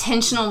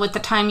intentional with the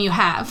time you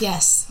have.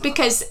 Yes.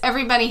 Because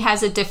everybody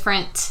has a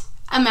different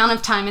amount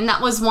of time. And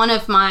that was one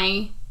of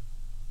my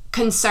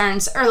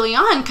concerns early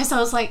on, because I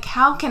was like,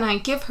 how can I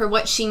give her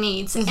what she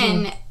needs?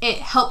 And it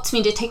helped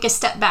me to take a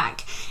step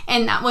back.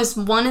 And that was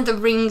one of the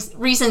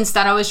reasons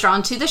that I was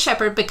drawn to the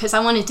shepherd, because I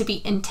wanted to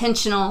be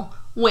intentional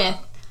with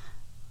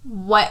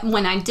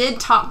when I did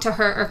talk to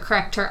her or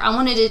correct her, I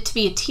wanted it to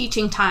be a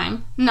teaching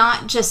time,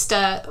 not just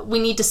we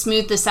need to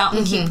smooth this out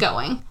and keep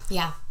going.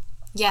 Yeah,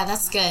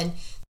 that's good.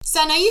 So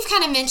I know you've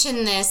kind of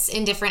mentioned this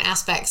in different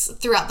aspects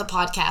throughout the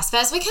podcast, but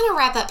as we kind of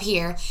wrap up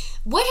here,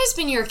 what has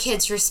been your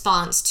kids'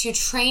 response to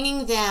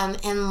training them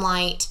in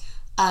light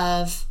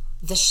of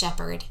the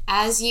shepherd?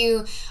 As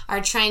you are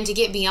trying to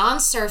get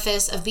beyond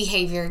surface of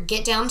behavior,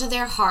 get down to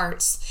their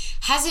hearts,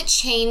 has it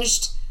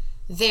changed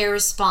their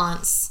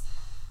response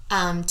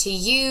to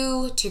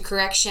you, to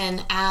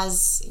correction,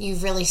 as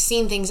you've really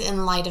seen things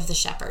in light of the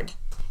shepherd?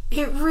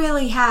 It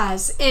really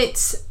has.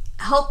 It's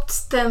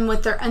helped them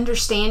with their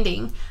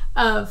understanding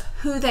of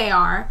who they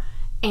are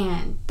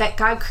and that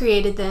God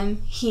created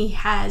them. He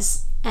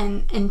has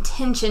an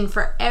intention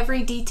for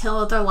every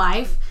detail of their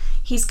life.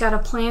 He's got a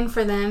plan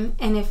for them,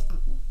 and if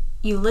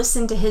you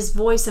listen to his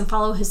voice and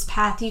follow his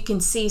path, you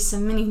can see so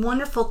many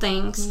wonderful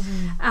things.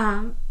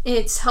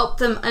 It's helped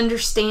them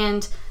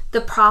understand the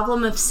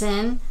problem of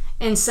sin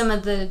and some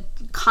of the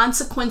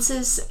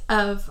consequences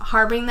of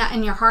harboring that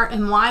in your heart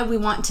and why we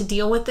want to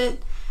deal with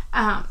it.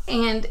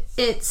 And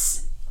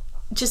it's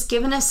just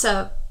given us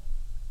a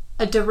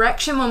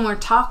direction when we're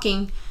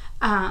talking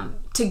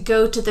to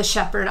go to the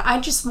shepherd. I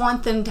just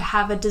want them to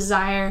have a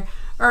desire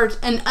or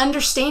an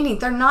understanding.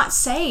 They're not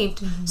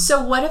saved.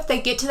 So what if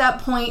they get to that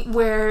point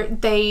where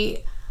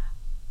they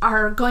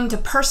are going to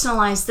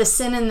personalize the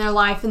sin in their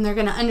life and they're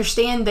going to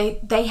understand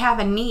they have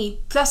a need?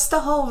 That's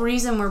the whole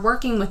reason we're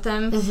working with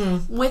them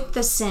with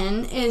the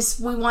sin, is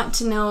we want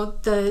to know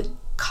the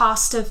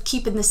cost of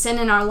keeping the sin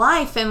in our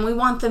life, and we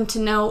want them to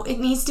know it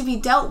needs to be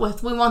dealt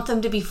with. We want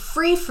them to be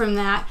free from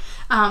that.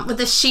 With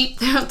the sheep,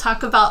 they'll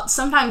talk about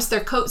sometimes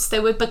their coats, they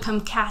would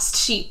become cast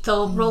sheep.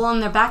 They'll roll on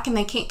their back and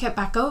they can't get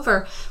back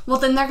over. Well,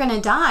 then they're going to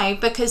die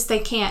because they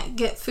can't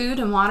get food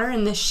and water,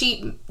 and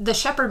the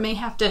shepherd may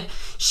have to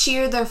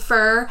shear their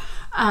fur.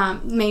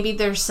 Maybe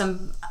there's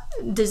some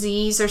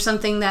disease or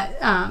something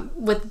that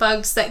with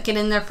bugs that get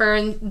in their fur,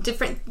 and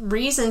different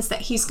reasons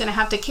that he's going to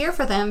have to care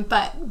for them.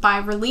 But by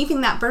relieving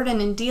that burden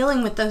and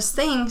dealing with those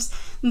things,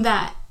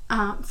 that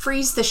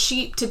frees the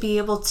sheep to be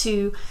able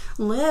to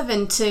live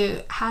and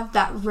to have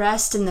that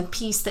rest and the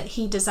peace that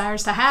he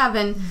desires to have.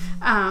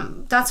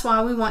 And that's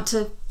why we want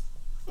to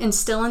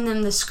instill in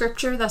them the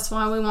scripture. That's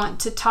why we want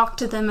to talk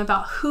to them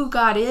about who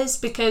God is,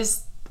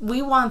 because we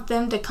want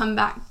them to come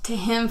back to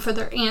him for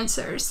their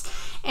answers.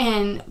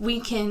 And we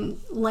can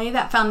lay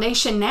that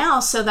foundation now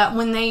so that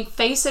when they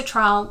face a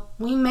trial,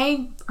 we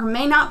may or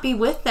may not be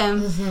with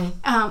them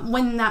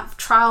when that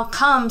trial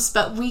comes,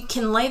 but we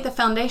can lay the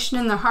foundation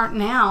in their heart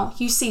now.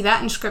 You see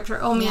that in scripture.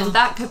 Oh man,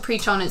 that could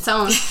preach on its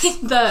own.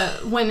 The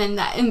women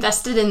that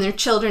invested in their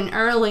children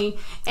early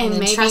and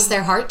maybe trust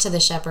their heart to the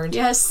shepherd.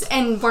 Yes,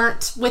 and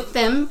weren't with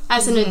them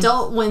as an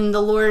adult when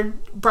the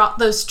Lord brought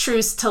those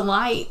truths to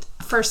light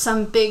for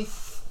some big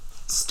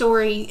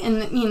story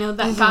and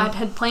that God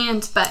had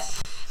planned.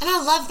 And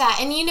I love that.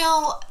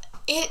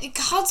 And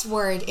God's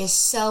word is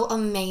so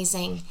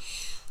amazing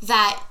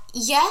that,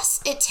 yes,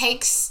 it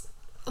takes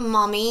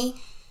mommy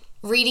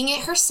reading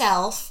it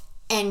herself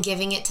and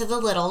giving it to the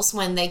littles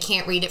when they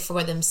can't read it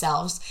for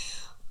themselves.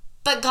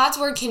 But God's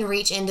word can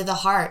reach into the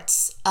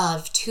hearts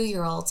of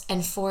 2-year-olds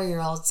and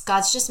 4-year-olds.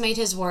 God's just made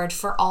his word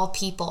for all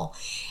people.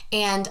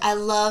 And I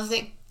love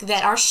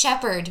that our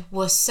shepherd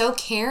was so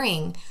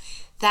caring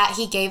that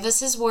he gave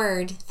us his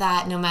word,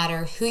 that no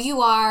matter who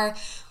you are,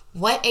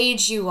 what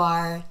age you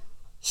are,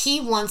 he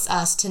wants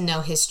us to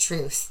know his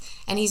truth.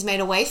 And he's made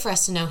a way for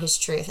us to know his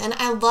truth. And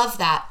I love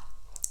that.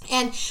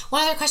 And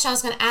one other question I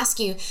was going to ask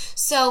you.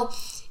 So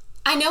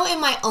I know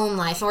in my own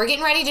life, and we're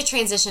getting ready to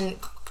transition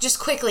just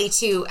quickly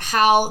to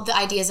how the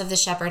ideas of the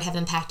shepherd have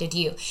impacted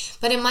you.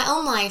 But in my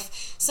own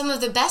life, some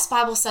of the best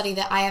Bible study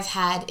that I have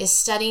had is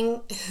studying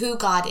who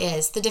God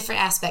is, the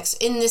different aspects.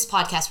 In this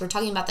podcast, we're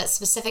talking about that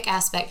specific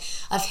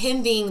aspect of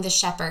him being the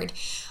shepherd.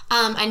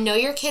 I know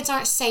your kids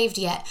aren't saved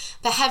yet,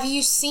 but have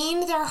you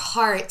seen their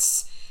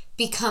hearts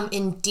become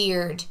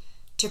endeared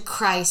to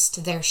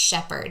Christ, their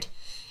shepherd?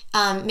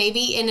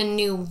 Maybe in a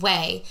new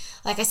way.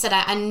 Like I said,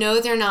 I know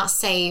they're not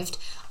saved,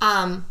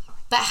 but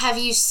have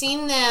you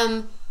seen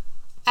them,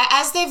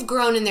 as they've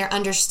grown in their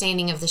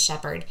understanding of the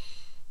shepherd,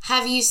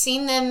 have you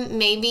seen them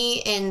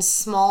maybe in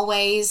small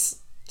ways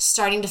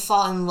starting to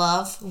fall in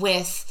love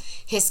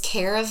with his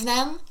care of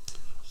them?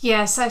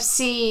 Yes, I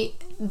see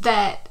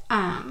that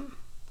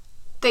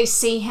they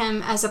see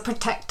him as a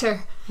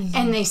protector,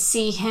 and they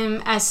see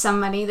him as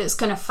somebody that's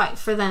going to fight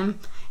for them,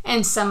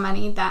 and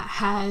somebody that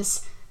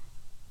has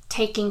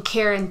taken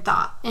care and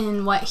thought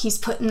in what he's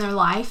put in their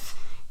life.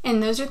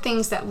 And those are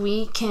things that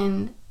we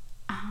can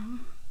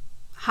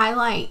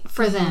highlight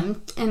for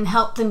them and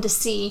help them to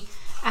see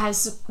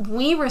as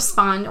we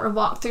respond or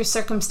walk through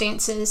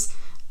circumstances.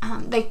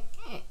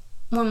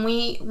 When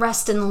we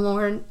rest in the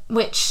Lord,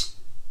 which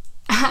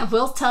I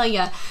will tell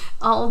you,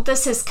 all of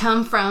this has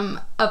come from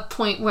a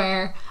point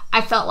where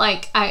I felt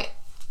like I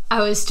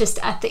was just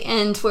at the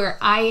end where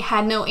I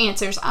had no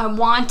answers. I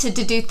wanted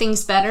to do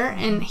things better,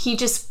 and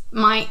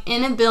my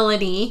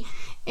inability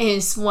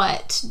is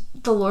what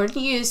the Lord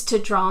used to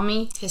draw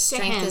me His to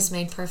strength Him. is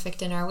made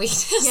perfect in our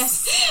weakness.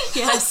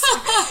 Yes.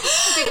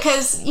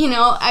 Because,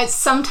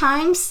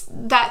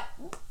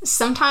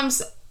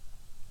 sometimes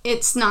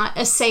it's not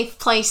a safe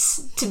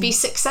place to be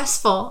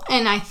successful.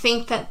 And I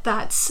think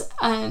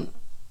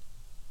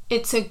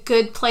it's a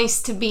good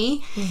place to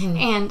be.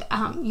 And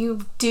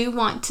you do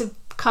want to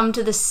come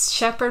to the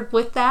shepherd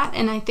with that.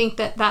 And I think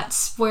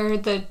that's where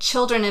the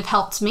children have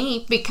helped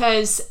me,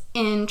 because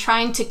in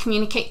trying to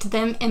communicate to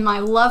them in my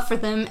love for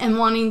them and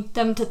wanting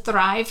them to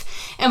thrive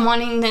and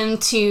wanting them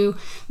to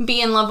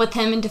be in love with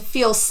Him and to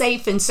feel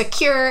safe and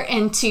secure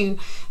and to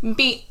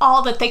be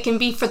all that they can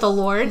be for the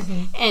Lord.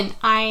 And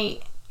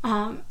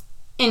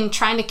in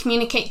trying to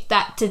communicate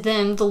that to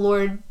them, the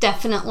Lord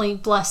definitely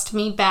blessed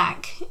me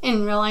back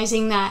in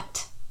realizing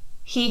that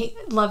He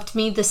loved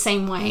me the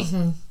same way.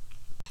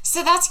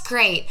 So that's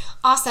great.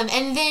 Awesome.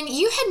 And then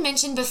you had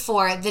mentioned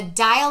before the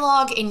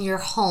dialogue in your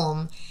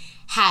home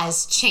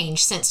has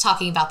changed since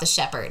talking about the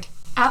shepherd.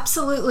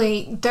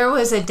 Absolutely. There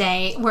was a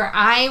day where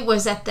I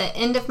was at the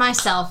end of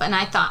myself and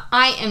I thought,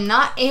 I am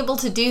not able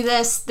to do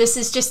this. This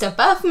is just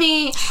above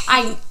me.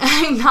 I'm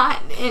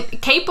not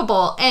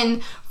capable.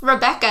 And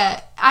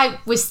Rebecca, I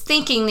was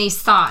thinking these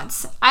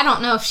thoughts. I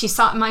don't know if she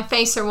saw it in my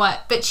face or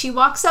what, but she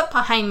walks up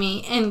behind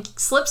me and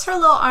slips her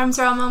little arms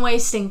around my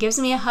waist and gives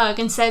me a hug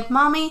and said,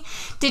 Mommy,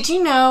 did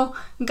you know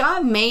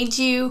God made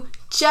you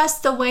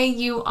just the way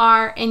you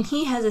are and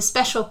He has a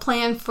special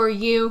plan for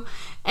you?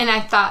 And I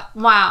thought,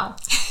 wow.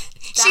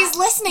 She's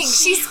listening.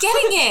 She's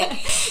getting it.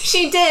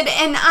 She did.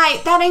 And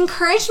that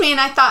encouraged me. And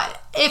I thought,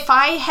 if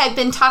I had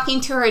been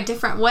talking to her a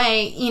different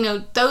way,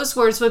 those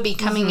words would be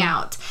coming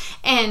out.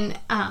 And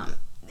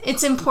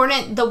it's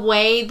important the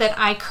way that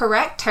I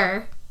correct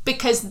her,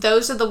 because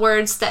those are the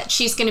words that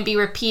she's going to be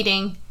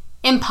repeating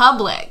in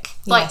public,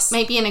 like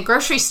maybe in a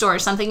grocery store or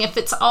something. If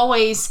it's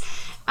always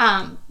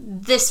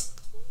this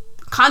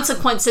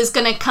consequence is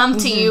going to come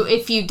to you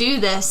if you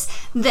do this,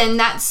 then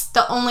that's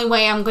the only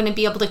way I'm going to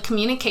be able to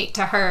communicate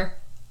to her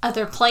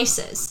other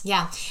places.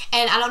 Yeah.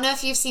 And I don't know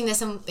if you've seen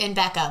this in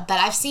Becca, but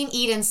I've seen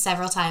Eden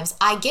several times.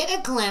 I get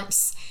a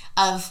glimpse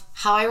of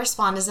how I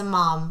respond as a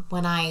mom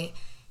when I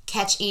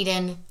catch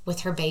Eden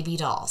with her baby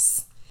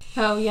dolls.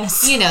 Oh,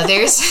 yes.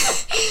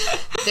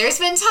 There's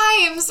been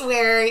times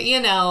where, you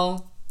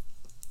didn't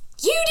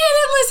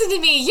listen to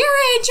me, you're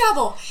in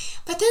trouble.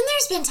 But then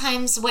there's been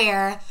times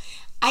where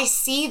I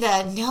see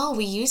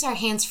we use our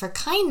hands for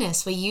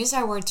kindness. We use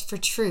our words for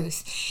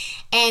truth.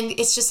 And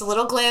it's just a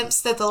little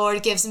glimpse that the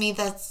Lord gives me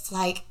that's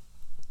like,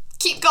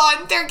 keep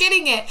going, they're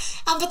getting it.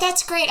 But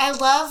that's great. I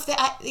love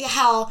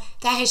how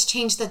that has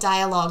changed the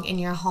dialogue in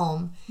your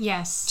home.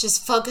 Yes.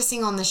 Just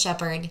focusing on the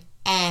shepherd,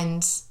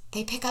 and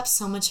they pick up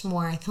so much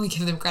more than we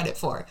give them credit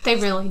for. They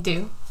really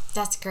do.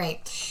 That's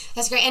great.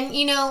 That's great. And,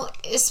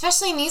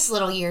 especially in these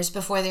little years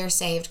before they're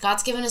saved,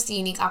 God's given us the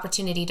unique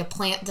opportunity to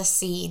plant the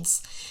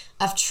seeds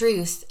of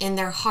truth in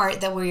their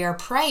heart that we are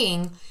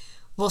praying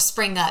will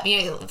spring up.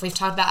 We've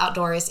talked about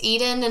outdoors.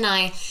 Eden and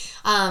I,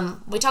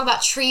 we talk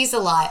about trees a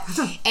lot.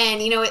 And,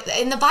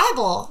 in the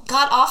Bible,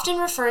 God often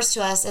refers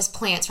to us as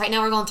plants. Right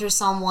now we're going through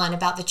Psalm 1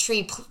 about the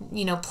tree,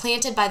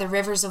 planted by the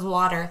rivers of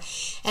water,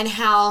 and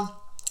how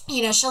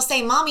she'll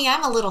say, Mommy,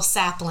 I'm a little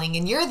sapling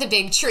and you're the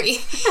big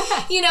tree.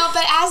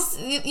 But as,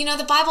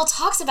 the Bible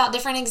talks about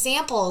different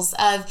examples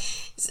of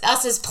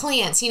us as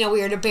plants,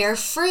 we are to bear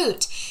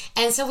fruit.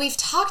 And so we've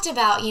talked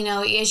about,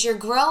 as you're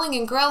growing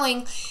and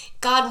growing,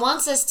 God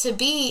wants us to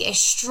be a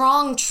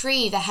strong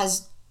tree that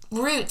has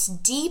roots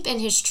deep in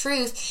His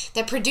truth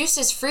that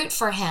produces fruit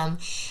for Him.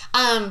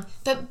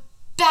 But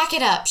back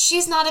it up.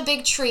 She's not a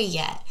big tree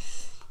yet.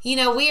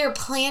 We are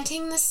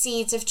planting the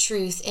seeds of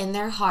truth in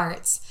their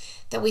hearts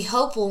that we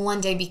hope will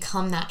one day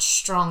become that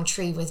strong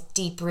tree with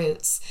deep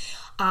roots.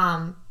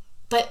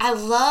 But I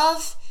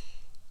love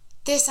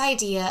this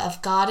idea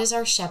of God as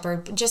our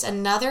shepherd, just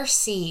another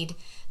seed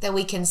that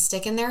we can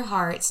stick in their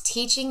hearts,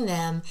 teaching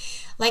them.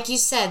 Like you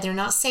said, they're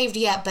not saved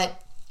yet,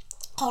 but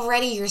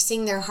already you're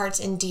seeing their hearts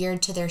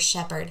endeared to their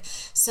shepherd,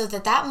 so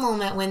that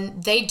moment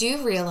when they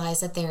do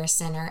realize that they're a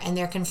sinner and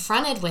they're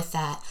confronted with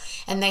that,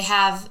 and they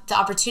have the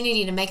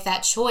opportunity to make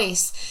that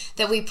choice,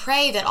 that we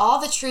pray that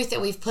all the truth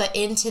that we've put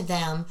into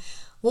them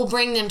will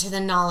bring them to the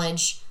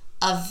knowledge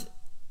of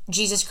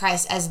Jesus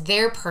Christ as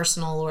their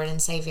personal Lord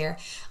and Savior.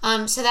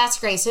 So that's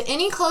great. So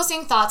any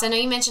closing thoughts? I know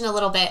you mentioned a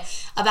little bit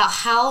about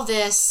how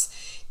this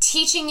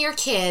teaching your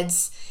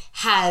kids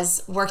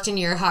has worked in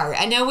your heart.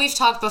 I know we've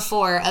talked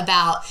before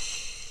about,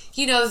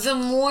 the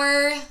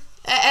more,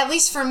 at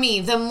least for me,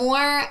 the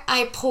more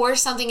I pour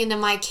something into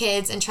my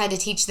kids and try to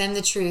teach them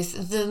the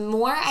truth, the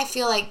more I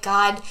feel like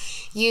God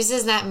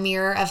uses that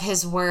mirror of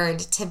His word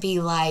to be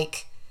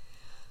like,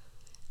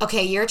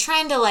 okay, you're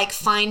trying to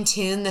fine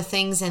tune the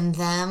things in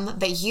them,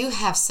 but you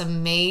have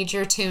some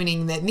major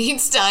tuning that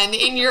needs done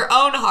in your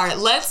own heart.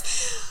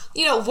 Let's,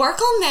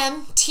 work on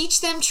them, teach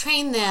them,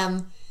 train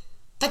them,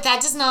 but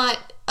that does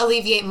not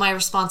alleviate my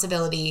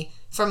responsibility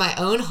for my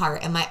own heart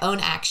and my own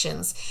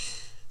actions.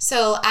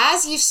 So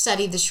as you've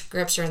studied the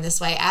scripture in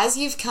this way, as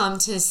you've come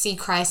to see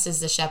Christ as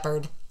the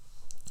shepherd,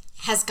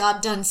 has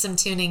God done some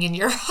tuning in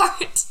your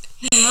heart?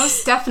 He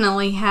most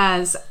definitely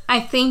has. I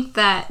think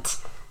that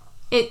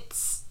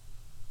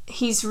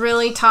he's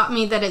really taught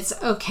me that it's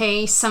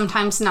okay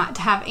sometimes not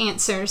to have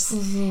answers.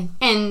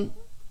 And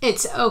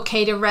it's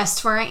okay to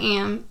rest where I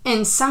am.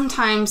 And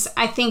sometimes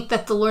I think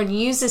that the Lord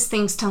uses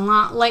things to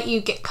not let you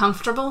get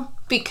comfortable,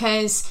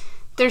 because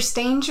there's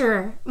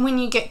danger when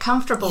you get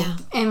comfortable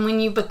and when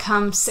you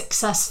become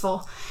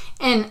successful.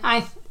 And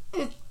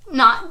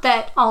not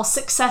that all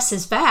success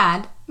is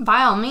bad,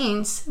 by all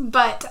means,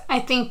 but I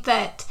think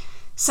that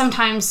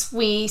sometimes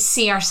we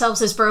see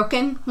ourselves as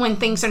broken when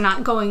things are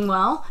not going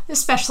well,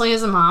 especially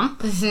as a mom.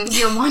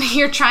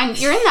 You're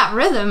in that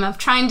rhythm of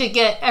trying to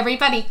get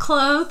everybody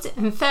clothed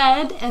and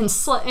fed and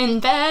in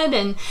bed,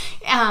 and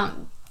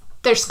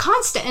there's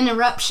constant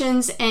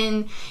interruptions,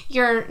 and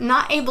you're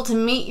not able to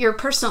meet your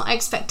personal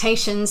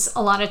expectations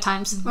a lot of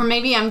times. Or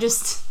maybe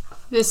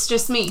it's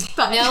just me.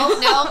 But No,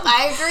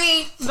 I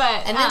agree.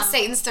 But and then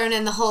Satan's thrown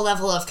in the whole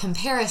level of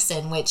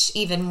comparison, which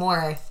even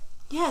more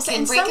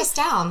can break us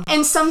down.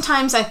 And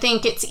sometimes I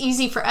think it's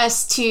easy for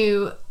us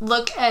to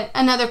look at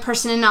another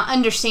person and not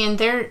understand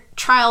their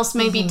trials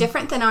may be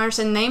different than ours,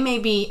 and they may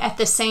be at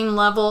the same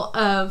level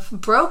of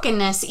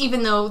brokenness,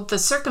 even though the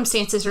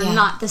circumstances are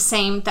not the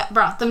same that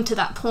brought them to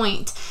that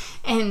point.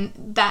 And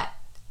that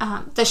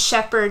the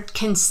shepherd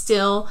can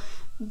still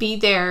be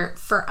there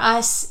for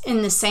us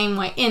in the same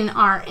way in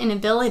our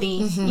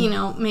inability.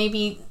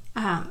 Maybe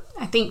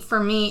I think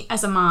for me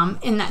as a mom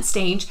in that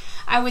stage,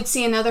 I would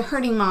see another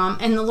hurting mom,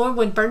 and the Lord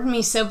would burden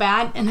me so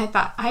bad, and I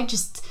thought, I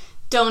just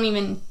don't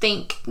even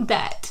think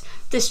that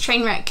this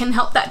train wreck can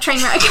help that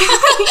train wreck.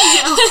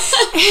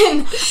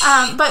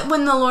 But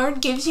when the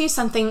Lord gives you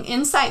something,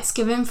 insight's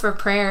given for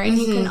prayer, and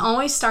you can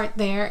always start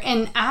there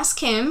and ask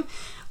him,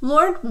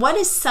 Lord, what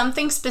is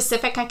something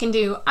specific I can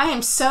do? I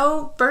am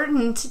so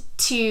burdened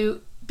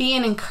to be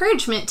an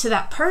encouragement to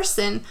that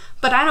person,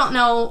 but I don't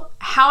know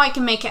how I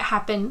can make it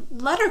happen.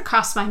 Let her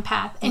cross my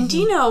path. And do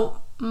you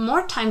know,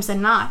 more times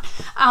than not,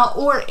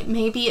 or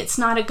maybe it's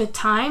not a good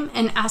time,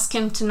 and ask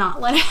him to not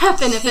let it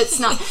happen if it's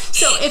not.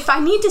 So if I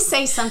need to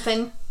say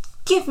something,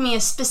 give me a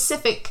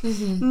specific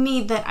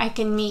need that I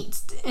can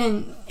meet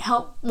and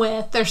help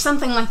with, or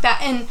something like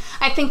that. And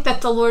I think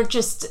that the Lord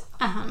just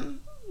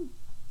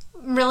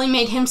really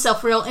made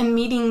himself real in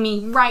meeting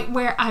me right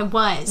where I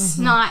was.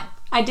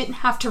 I didn't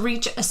have to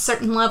reach a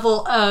certain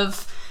level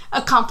of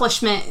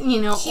accomplishment,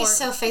 He's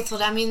so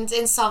faithful. I mean,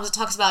 in Psalms it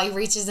talks about he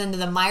reaches into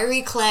the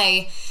miry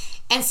clay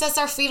and sets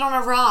our feet on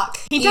a rock.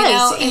 He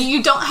does. And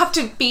you don't have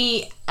to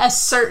be a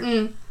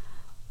certain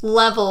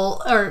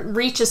level or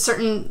reach a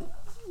certain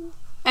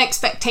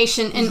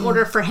expectation in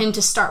order for him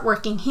to start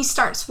working. He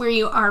starts where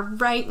you are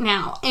right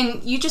now,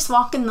 and you just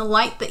walk in the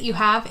light that you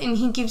have, and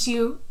he gives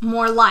you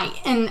more light.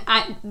 And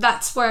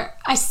that's where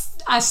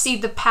I see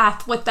the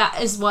path with that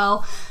as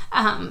well.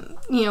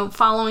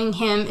 Following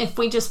him, if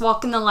we just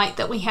walk in the light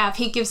that we have,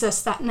 he gives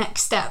us that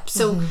next step.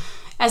 So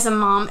as a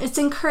mom, it's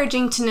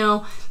encouraging to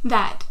know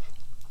that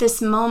this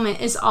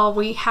moment is all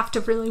we have to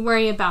really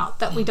worry about,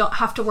 that we don't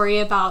have to worry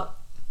about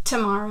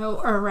tomorrow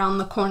or around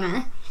the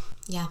corner.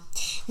 Yeah.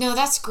 No,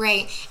 that's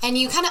great. And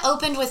you kind of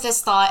opened with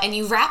this thought, and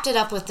you wrapped it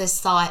up with this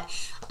thought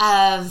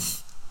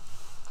of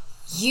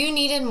you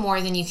needed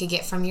more than you could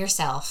get from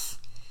yourself,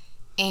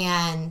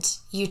 and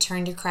you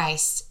turned to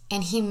Christ,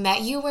 and he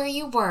met you where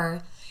you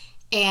were,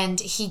 and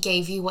he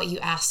gave you what you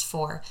asked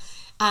for.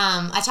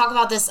 I talk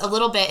about this a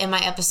little bit in my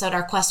episode,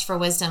 Our Quest for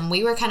Wisdom.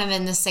 We were kind of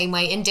in the same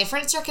way in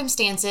different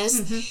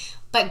circumstances,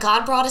 but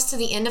God brought us to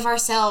the end of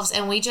ourselves,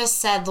 and we just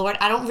said, Lord,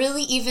 I don't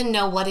really even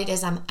know what it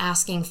is I'm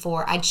asking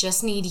for. I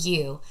just need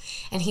you.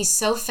 And he's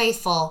so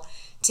faithful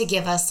to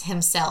give us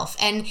himself.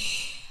 And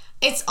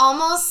it's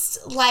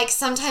almost like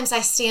sometimes I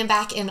stand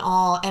back in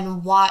awe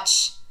and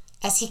watch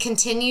as he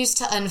continues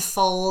to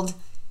unfold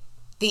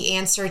the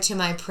answer to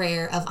my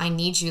prayer of, I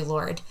need you,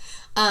 Lord.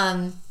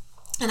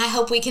 And I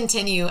hope we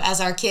continue as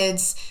our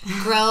kids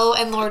grow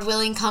and, Lord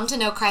willing, come to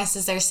know Christ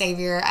as their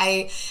Savior.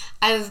 I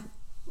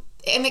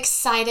am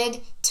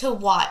excited to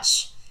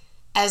watch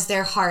as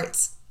their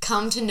hearts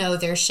come to know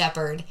their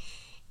shepherd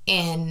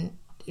in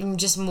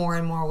just more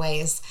and more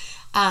ways.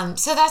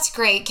 So that's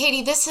great.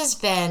 Katie, this has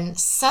been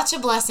such a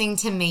blessing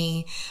to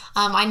me.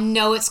 I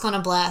know it's going to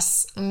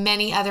bless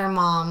many other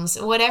moms,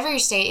 whatever your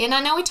state. And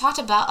I know we talked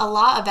a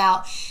lot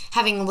about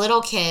having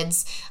little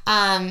kids.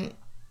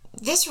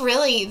 This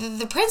really,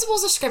 the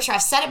principles of Scripture,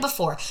 I've said it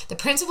before, the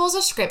principles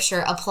of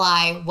Scripture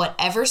apply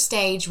whatever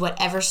stage,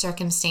 whatever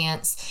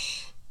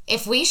circumstance.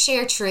 If we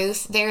share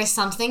truth, there is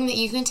something that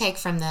you can take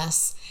from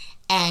this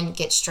and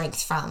get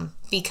strength from,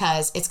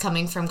 because it's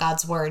coming from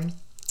God's Word.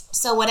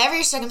 So whatever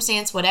your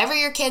circumstance, whatever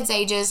your kids'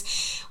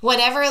 ages,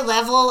 whatever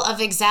level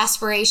of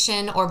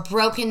exasperation or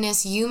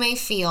brokenness you may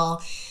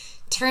feel,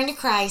 turn to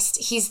Christ.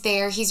 He's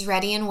there. He's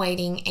ready and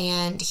waiting.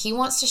 And he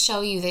wants to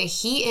show you that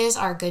he is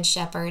our good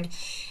shepherd.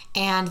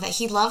 and that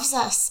he loves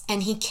us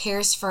and he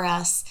cares for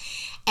us.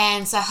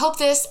 And so I hope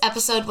this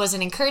episode was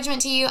an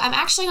encouragement to you. I'm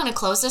actually going to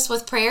close this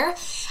with prayer.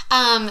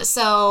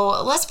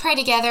 So let's pray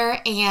together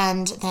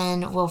and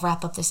then we'll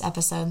wrap up this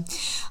episode.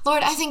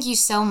 Lord, I thank you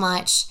so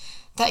much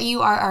that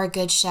you are our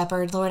good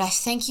shepherd. Lord, I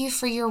thank you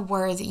for your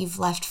word that you've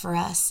left for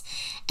us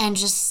and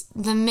just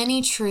the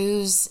many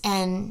truths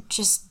and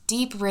just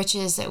deep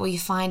riches that we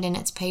find in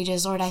its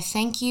pages. Lord, I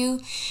thank you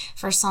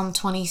for Psalm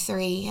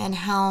 23 and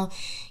how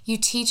you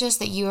teach us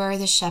that you are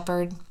the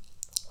shepherd.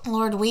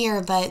 Lord, we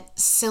are but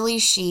silly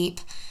sheep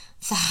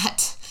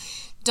that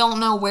don't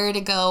know where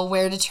to go,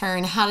 where to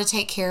turn, how to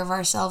take care of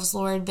ourselves,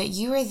 Lord, but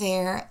you are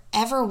there,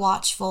 ever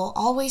watchful,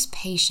 always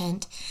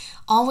patient,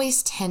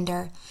 always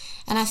tender.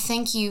 And I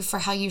thank you for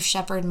how you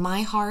shepherd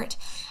my heart.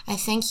 I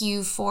thank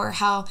you for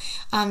how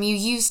you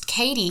used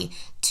Katie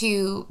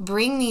to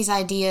bring these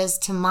ideas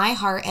to my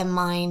heart and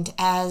mind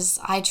as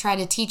I try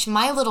to teach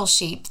my little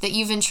sheep that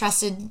you've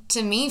entrusted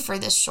to me for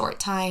this short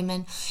time.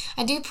 And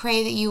I do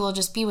pray that you will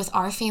just be with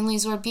our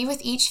families, Lord, be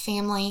with each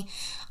family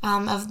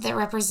that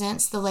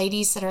represents the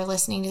ladies that are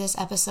listening to this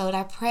episode.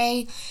 I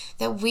pray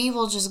that we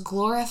will just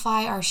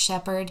glorify our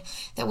shepherd,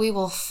 that we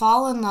will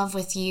fall in love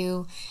with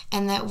you,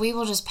 and that we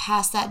will just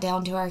pass that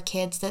down to our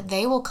kids, that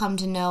they will come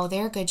to know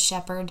their good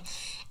shepherd,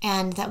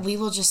 and that we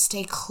will just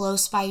stay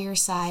close by your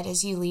side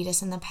as you lead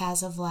us in the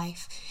paths of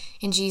life.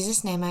 In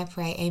Jesus' name I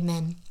pray,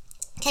 amen.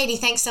 Katie,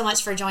 thanks so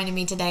much for joining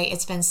me today.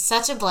 It's been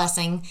such a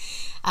blessing.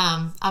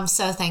 I'm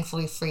so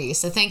thankful for you.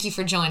 So thank you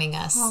for joining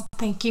us. Well,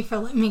 thank you for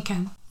letting me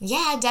come.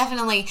 Yeah,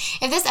 definitely.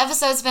 If this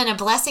episode's been a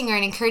blessing or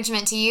an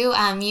encouragement to you,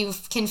 you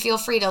can feel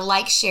free to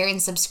like, share, and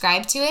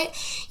subscribe to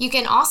it. You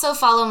can also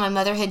follow my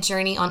motherhood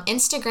journey on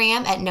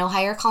Instagram at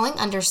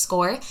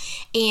nohighercalling_,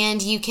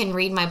 and you can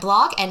read my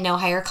blog at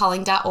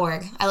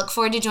nohighercalling.org. I look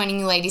forward to joining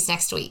you ladies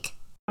next week.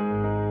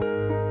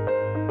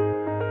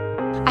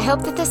 I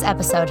hope that this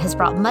episode has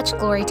brought much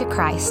glory to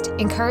Christ,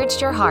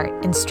 encouraged your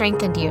heart, and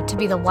strengthened you to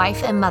be the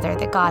wife and mother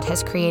that God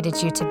has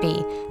created you to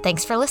be.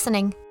 Thanks for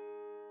listening.